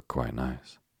 'twill look quite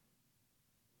nice."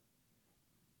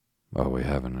 "Oh, we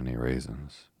haven't any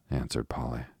raisins," answered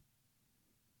Polly.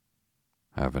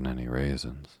 "Haven't any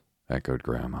raisins," echoed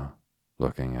Grandma,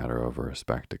 looking at her over her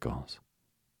spectacles.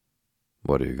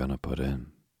 "What are you going to put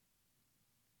in?"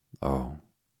 "Oh,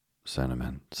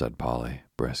 cinnamon," said Polly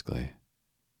briskly.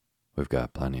 "We've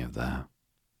got plenty of that.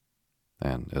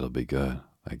 And it'll be good,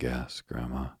 I guess,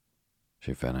 Grandma,"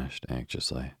 she finished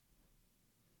anxiously.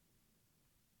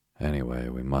 "Anyway,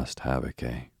 we must have a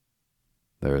cake.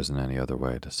 There isn't any other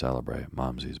way to celebrate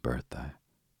Momsey's birthday."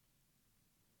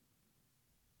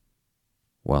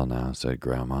 "Well now," said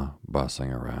Grandma,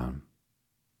 bustling around,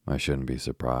 "I shouldn't be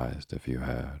surprised if you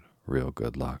had real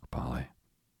good luck, Polly.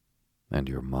 And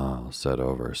your ma'll set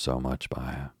over so much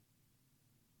by it.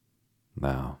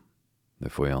 Now,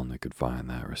 if we only could find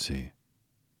that receipt."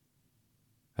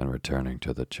 And returning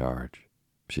to the charge,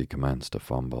 she commenced to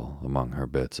fumble among her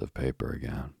bits of paper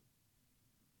again.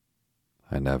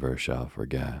 "I never shall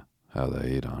forget how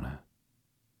they eat on it.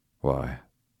 Why,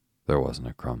 there wasn't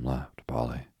a crumb left,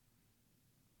 Polly."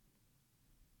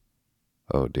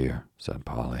 "Oh dear," said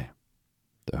Polly,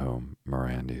 to whom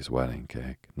Mirandy's wedding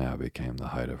cake now became the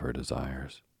height of her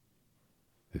desires.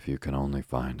 "If you can only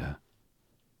find it.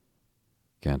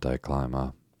 Can't I climb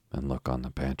up and look on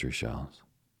the pantry shelves?"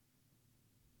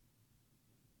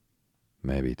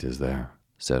 "Maybe 'tis there,"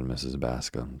 said Mrs.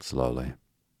 Bascom slowly.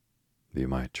 "You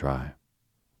might try.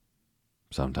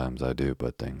 Sometimes I do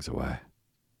put things away,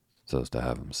 so's to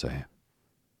have 'em safe."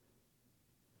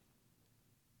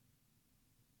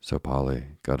 So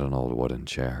Polly got an old wooden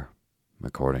chair,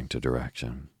 according to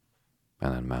direction,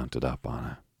 and then mounted up on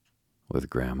it, with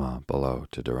Grandma below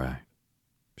to direct.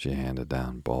 She handed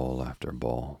down bowl after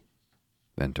bowl,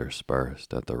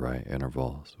 interspersed at the right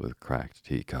intervals with cracked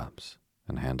teacups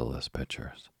and handleless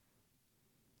pitchers.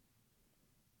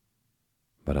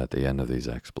 But at the end of these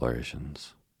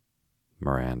explorations,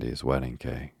 Mirandy's wedding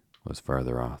cake was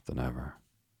further off than ever.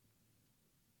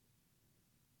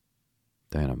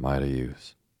 "'Tain't a mite of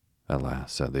use," at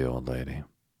last said the old lady,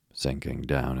 sinking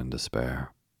down in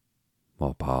despair,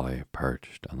 while Polly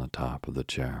perched on the top of the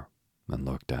chair and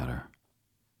looked at her.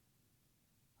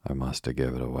 "I must have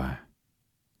give it away."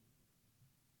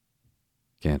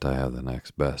 "Can't I have the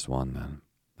next best one, then?"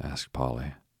 asked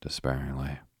Polly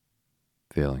despairingly,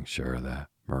 feeling sure that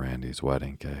Mirandy's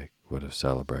wedding cake would have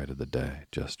celebrated the day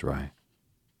just right.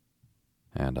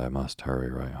 "And I must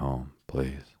hurry right home,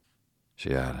 please,"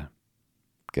 she added,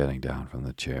 getting down from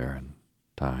the chair and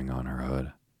tying on her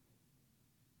hood,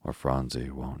 "or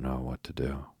Phronsie won't know what to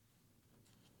do."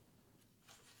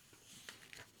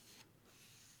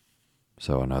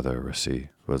 So another receipt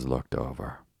was looked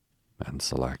over and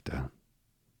selected,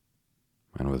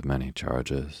 and with many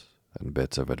charges and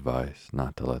bits of advice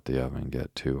not to let the oven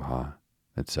get too hot,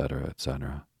 etc.,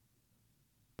 etc.,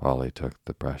 Polly took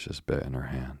the precious bit in her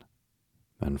hand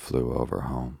and flew over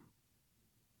home.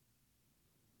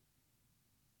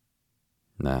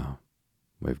 "Now,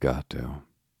 we've got to,"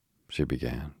 she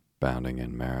began, bounding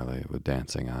in merrily with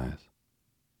dancing eyes.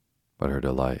 But her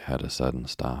delight had a sudden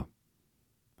stop,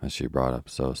 as she brought up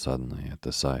so suddenly at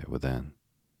the sight within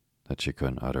that she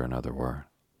couldn't utter another word.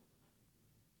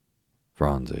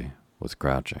 Phronsie was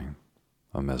crouching,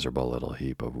 a miserable little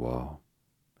heap of woe,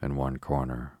 in one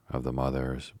corner of the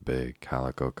mother's big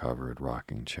calico-covered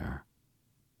rocking chair,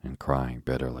 and crying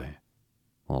bitterly,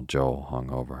 while Joel hung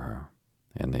over her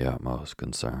in the utmost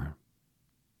concern.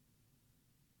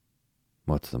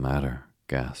 "What's the matter?"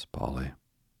 gasped Polly,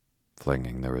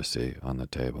 flinging the receipt on the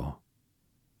table.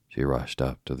 She rushed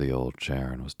up to the old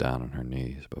chair and was down on her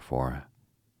knees before it,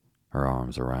 her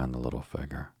arms around the little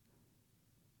figure.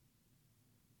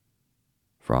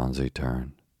 Phronsie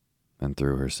turned and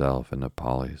threw herself into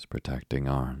Polly's protecting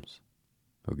arms,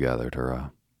 who gathered her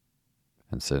up,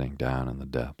 and sitting down in the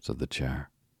depths of the chair,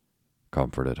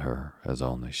 comforted her as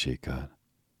only she could.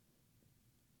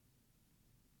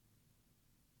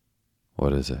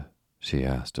 "What is it?" she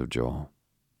asked of Joel,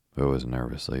 who was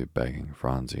nervously begging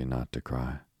Phronsie not to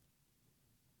cry.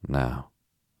 "Now,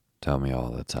 tell me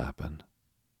all that's happened."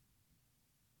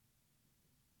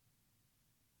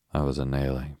 "I was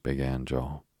a-nailing," began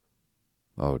Joel.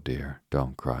 "Oh dear,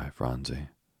 don't cry, Phronsie.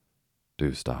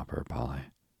 Do stop her,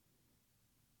 Polly."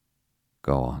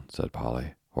 "Go on," said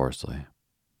Polly hoarsely.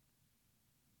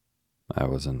 "I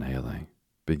was a-nailing,"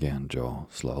 began Joel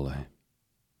slowly,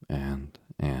 and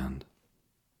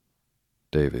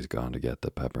Davy's gone to get the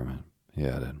peppermint," he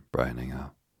added, brightening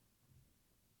up.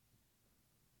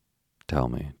 "Tell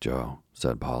me, Joe,"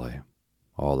 said Polly,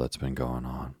 "all that's been going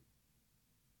on."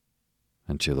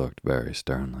 And she looked very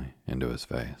sternly into his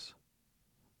face.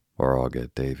 "Or I'll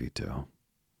get Davy to,"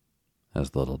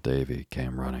 as little Davy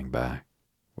came running back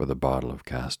with a bottle of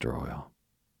castor oil,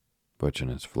 which in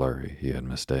his flurry he had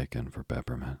mistaken for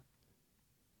peppermint.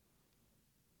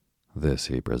 This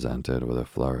he presented with a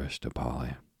flourish to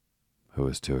Polly, who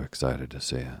was too excited to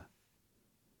see it.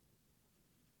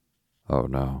 "Oh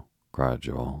no," cried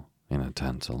Joel in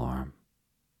intense alarm.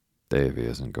 "Davy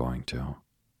isn't going to.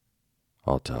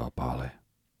 I'll tell Polly.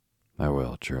 I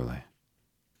will, truly."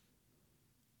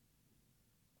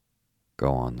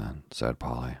 "Go on then," said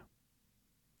Polly.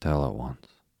 "Tell at once,"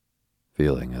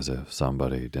 feeling as if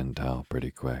somebody didn't tell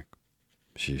pretty quick,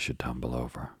 she should tumble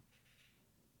over.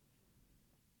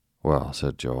 "Well,"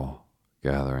 said Joel,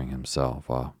 gathering himself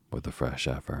up with a fresh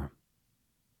effort.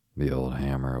 "The old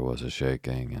hammer was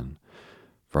a-shaking, and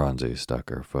Phronsie stuck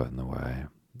her foot in the way,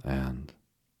 and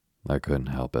I couldn't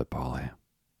help it, Polly.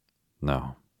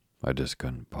 No, I just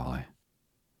couldn't, Polly."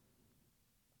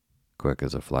 Quick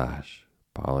as a flash,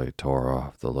 Polly tore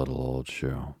off the little old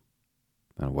shoe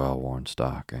and well-worn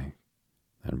stocking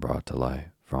and brought to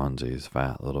light Phronsie's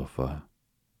fat little foot.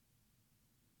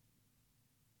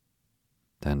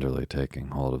 Tenderly taking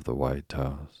hold of the white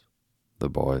toes, the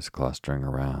boys clustering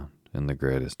around in the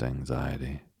greatest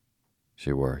anxiety,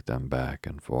 she worked them back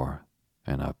and forth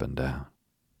and up and down.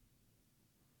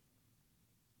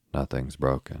 "Nothing's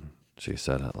broken," she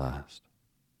said at last,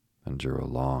 and drew a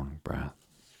long breath.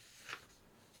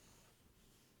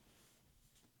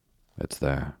 "It's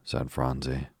there," said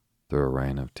Phronsie through a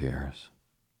rain of tears.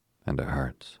 "And it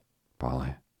hurts,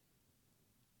 Polly."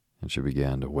 And she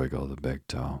began to wiggle the big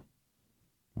toe,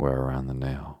 where around the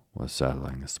nail was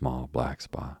settling a small black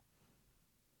spot.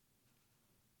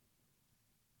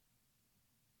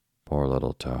 "Poor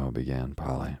little toe," began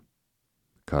Polly,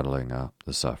 cuddling up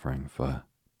the suffering foot.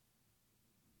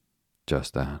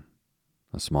 Just then,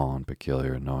 a small and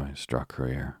peculiar noise struck her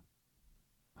ear,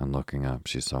 and looking up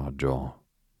she saw Joel,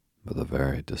 with a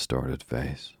very distorted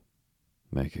face,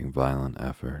 making violent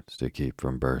efforts to keep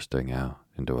from bursting out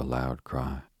into a loud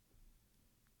cry.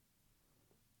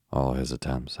 All his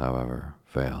attempts, however,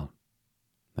 failed,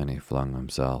 and he flung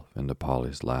himself into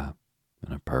Polly's lap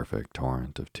in a perfect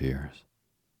torrent of tears.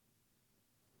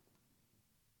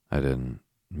 "I didn't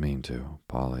mean to,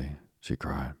 Polly," she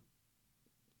cried.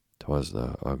 "'Twas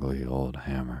the ugly old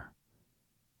hammer.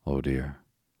 Oh dear."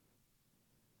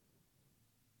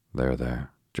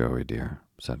 There, Joey dear,"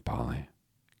 said Polly,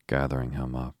 gathering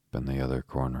him up in the other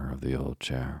corner of the old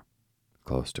chair,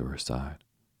 close to her side.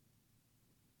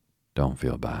 "Don't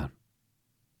feel bad.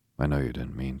 I know you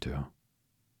didn't mean to."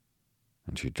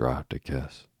 And she dropped a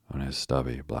kiss on his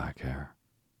stubby black hair.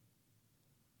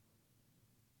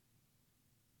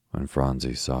 When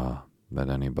Phronsie saw that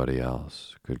anybody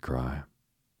else could cry,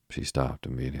 she stopped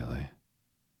immediately,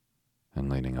 and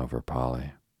leaning over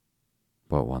Polly,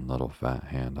 put one little fat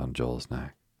hand on Joel's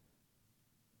neck.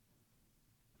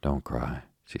 "Don't cry,"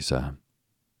 she said.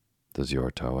 "Does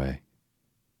your toe ache?"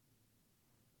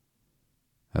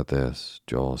 At this,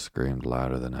 Joel screamed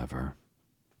louder than ever,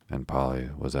 and Polly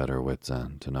was at her wit's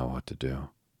end to know what to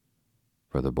do,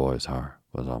 for the boy's heart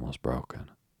was almost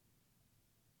broken.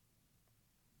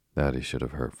 Daddy should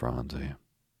have hurt Phronsie,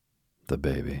 the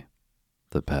baby,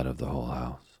 the pet of the whole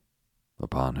house,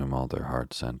 upon whom all their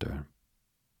hearts centered.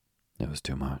 It was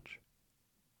too much.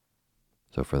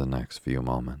 So for the next few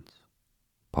moments,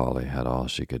 Polly had all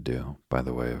she could do by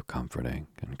the way of comforting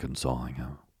and consoling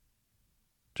him.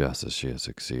 Just as she had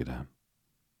succeeded,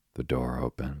 the door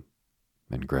opened,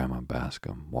 and Grandma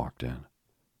Bascom walked in.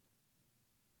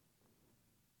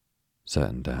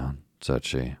 "Settin' down," said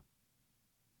she.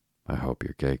 "I hope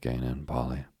your cake ain't in,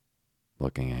 Polly,"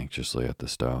 looking anxiously at the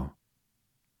stove,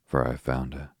 "for I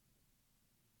found it."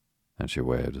 And she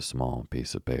waved a small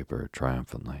piece of paper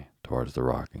triumphantly towards the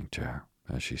rocking chair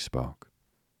as she spoke.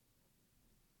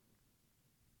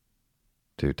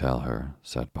 "Do tell her,"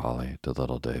 said Polly to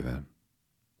little David,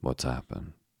 "what's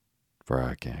happened, for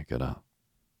I can't get up."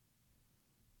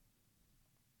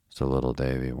 So little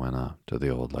Davy went up to the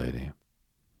old lady,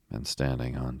 and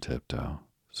standing on tiptoe,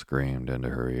 screamed into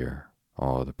her ear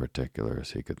all the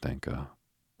particulars he could think of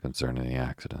concerning the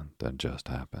accident that just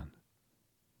happened.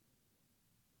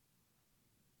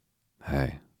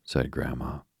 "Hey," said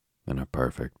Grandma, in a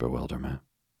perfect bewilderment.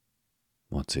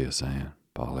 "What's he a-saying,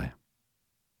 Polly?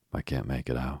 I can't make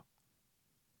it out."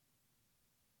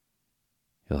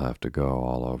 "You'll have to go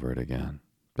all over it again,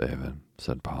 David,"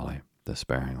 said Polly,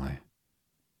 despairingly.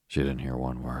 She didn't hear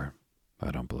one word,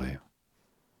 I don't believe.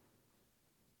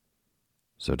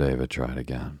 So David tried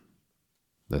again,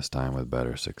 this time with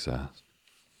better success,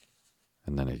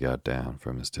 and then he got down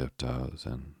from his tiptoes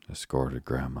and escorted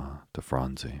Grandma to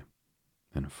Phronsie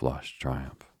in flushed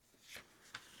triumph.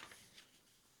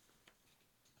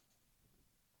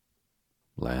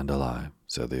 "Land alive,"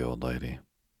 said the old lady,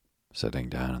 sitting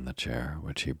down in the chair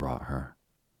which he brought her.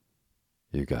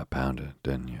 "You got pounded,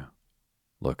 didn't you?"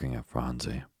 looking at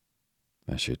Phronsie,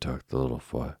 as she took the little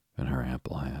foot in her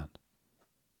ample hand.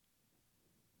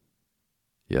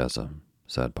 "Yes'm,"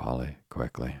 said Polly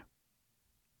quickly.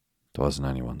 "'Twasn't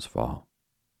anyone's fault.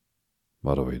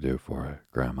 What'll we do for it,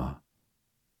 Grandma?"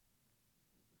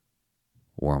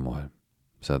 "Wormwood,"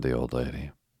 said the old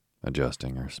lady,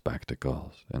 adjusting her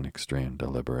spectacles in extreme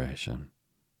deliberation,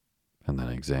 and then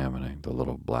examining the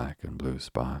little black and blue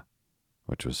spot,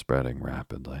 which was spreading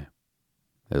rapidly,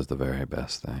 "is the very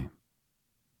best thing.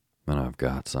 And I've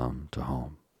got some to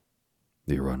home.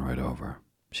 You run right over,"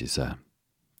 she said,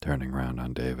 turning round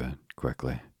on David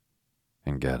quickly,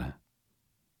 "and get it.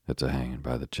 It's a-hanging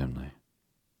by the chimney."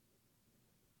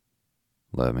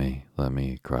 Let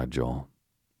me," cried Joel,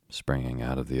 springing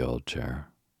out of the old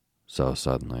chair, so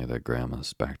suddenly that Grandma's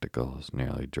spectacles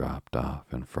nearly dropped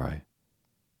off in fright.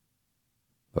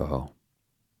 "Oh,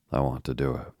 I want to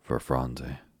do it for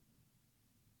Phronsie."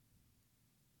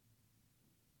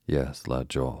 "Yes, let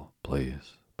Joel,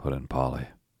 please," put in Polly.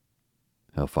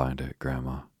 "He'll find it,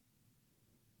 Grandma."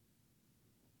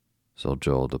 So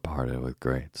Joel departed with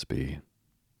great speed,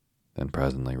 and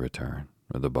presently returned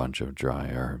with a bunch of dry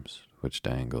herbs which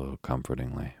dangled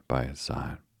comfortingly by his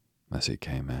side as he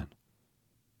came in.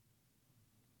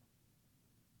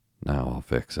 "Now I'll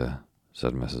fix it,"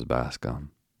 said Mrs.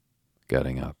 Bascom,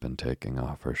 getting up and taking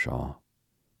off her shawl.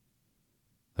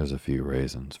 "There's a few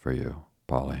raisins for you,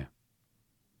 Polly.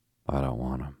 I don't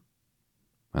want 'em,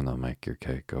 and they'll make your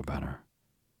cake go better."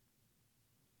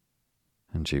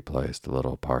 And she placed a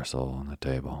little parcel on the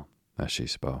table as she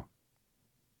spoke.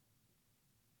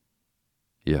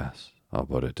 "Yes, I'll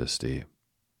put it to steep,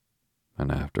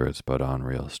 and after it's put on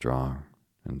real strong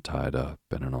and tied up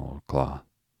in an old cloth,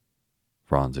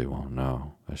 Phronsie won't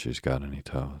know if she's got any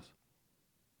toes."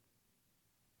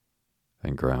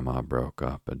 And Grandma broke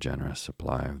up a generous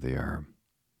supply of the herb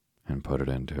and put it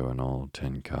into an old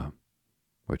tin cup,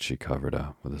 which she covered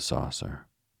up with a saucer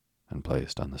and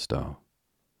placed on the stove.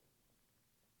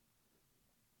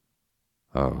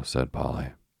 "Oh," said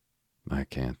Polly, "I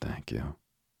can't thank you.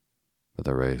 But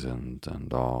the raisins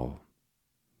and all,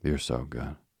 you're so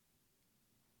good."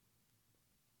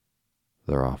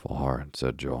 "They're awful hard,"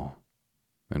 said Joel,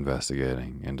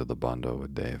 investigating into the bundle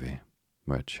with Davy,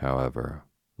 which, however,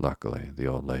 luckily the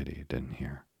old lady didn't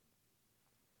hear.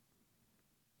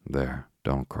 "There,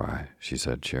 don't cry," she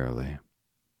said cheerily.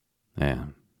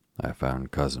 "And I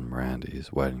found Cousin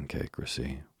Mirandy's wedding cake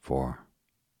receipt for—"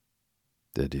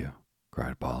 "Did you?"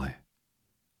 cried Polly.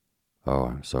 "Oh,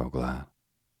 I'm so glad,"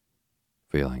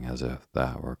 feeling as if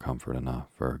that were comfort enough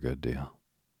for a good deal.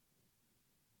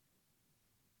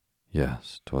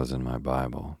 "Yes, 'twas in my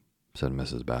Bible," said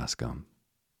Mrs. Bascom.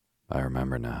 "I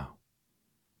remember now.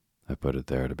 I put it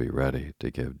there to be ready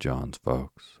to give John's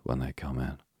folks when they come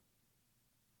in.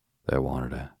 They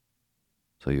wanted it,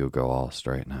 so you'll go all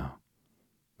straight now,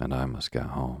 and I must get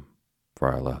home,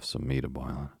 for I left some meat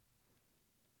a-boiling."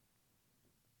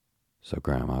 So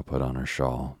Grandma put on her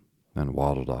shawl and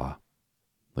waddled off,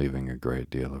 leaving a great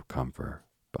deal of comfort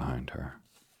behind her.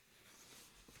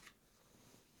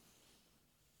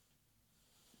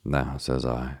 "Now," says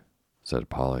I, said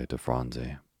Polly to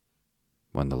Phronsie,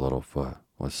 when the little foot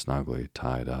was snugly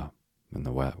tied up in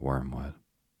the wet wormwood,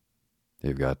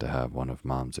 "you've got to have one of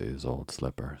Momsey's old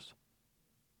slippers."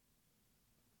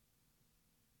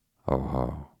 "Oh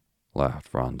ho," laughed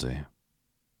Phronsie.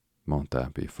 "Won't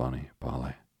that be funny,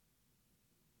 Polly?"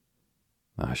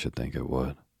 "I should think it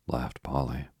would," laughed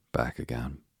Polly, back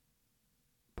again,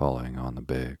 pulling on the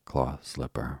big cloth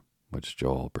slipper which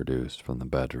Joel produced from the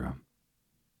bedroom,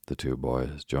 the two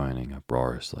boys joining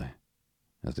uproariously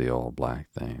as the old black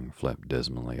thing flipped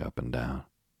dismally up and down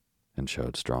and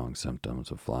showed strong symptoms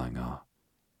of flying off.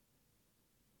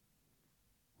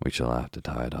 "We shall have to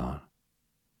tie it on."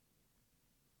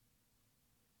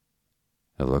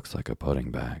 "It looks like a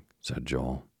pudding bag," said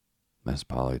Joel, as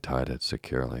Polly tied it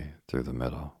securely through the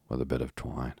middle with a bit of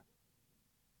twine.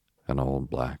 "An old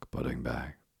black pudding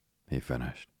bag," he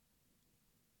finished.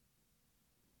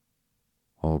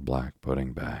 "Old black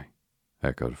pudding bag,"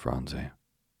 echoed Phronsie,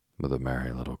 with a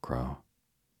merry little crow.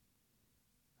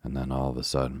 And then all of a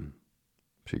sudden,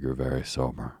 she grew very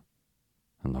sober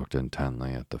and looked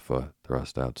intently at the foot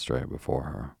thrust out straight before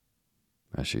her,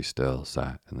 as she still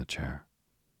sat in the chair.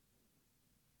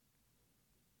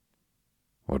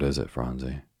 "What is it,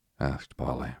 Phronsie?" asked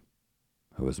Polly,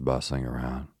 who was bustling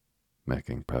around,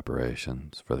 making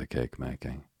preparations for the cake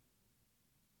making.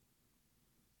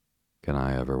 "Can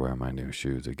I ever wear my new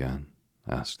shoes again?"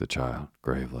 asked the child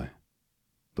gravely,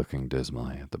 looking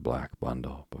dismally at the black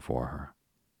bundle before her.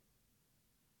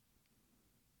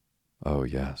 "Oh,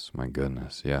 yes, my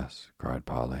goodness, yes," cried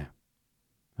Polly,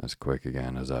 as quick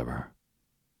again as ever.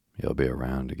 "You'll be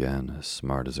around again as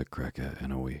smart as a cricket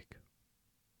in a week.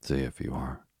 See if you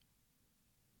are."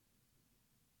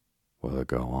 "Will it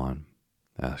go on?"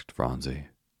 asked Phronsie,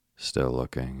 still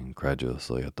looking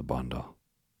incredulously at the bundle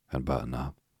and button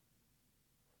up.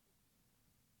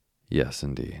 "Yes,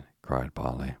 indeed," cried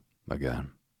Polly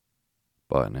again.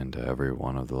 "Button into every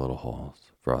one of the little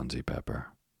holes, Phronsie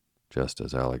Pepper, just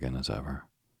as elegant as ever."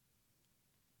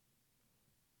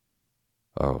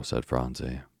 "Oh," said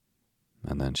Phronsie,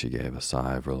 and then she gave a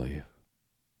sigh of relief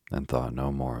and thought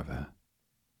no more of it,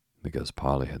 because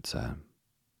Polly had said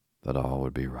that all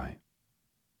would be right.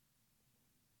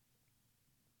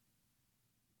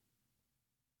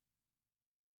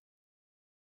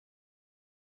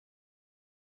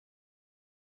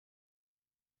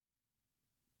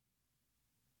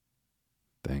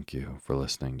 Thank you for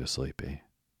listening to Sleepy.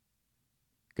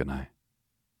 Good night.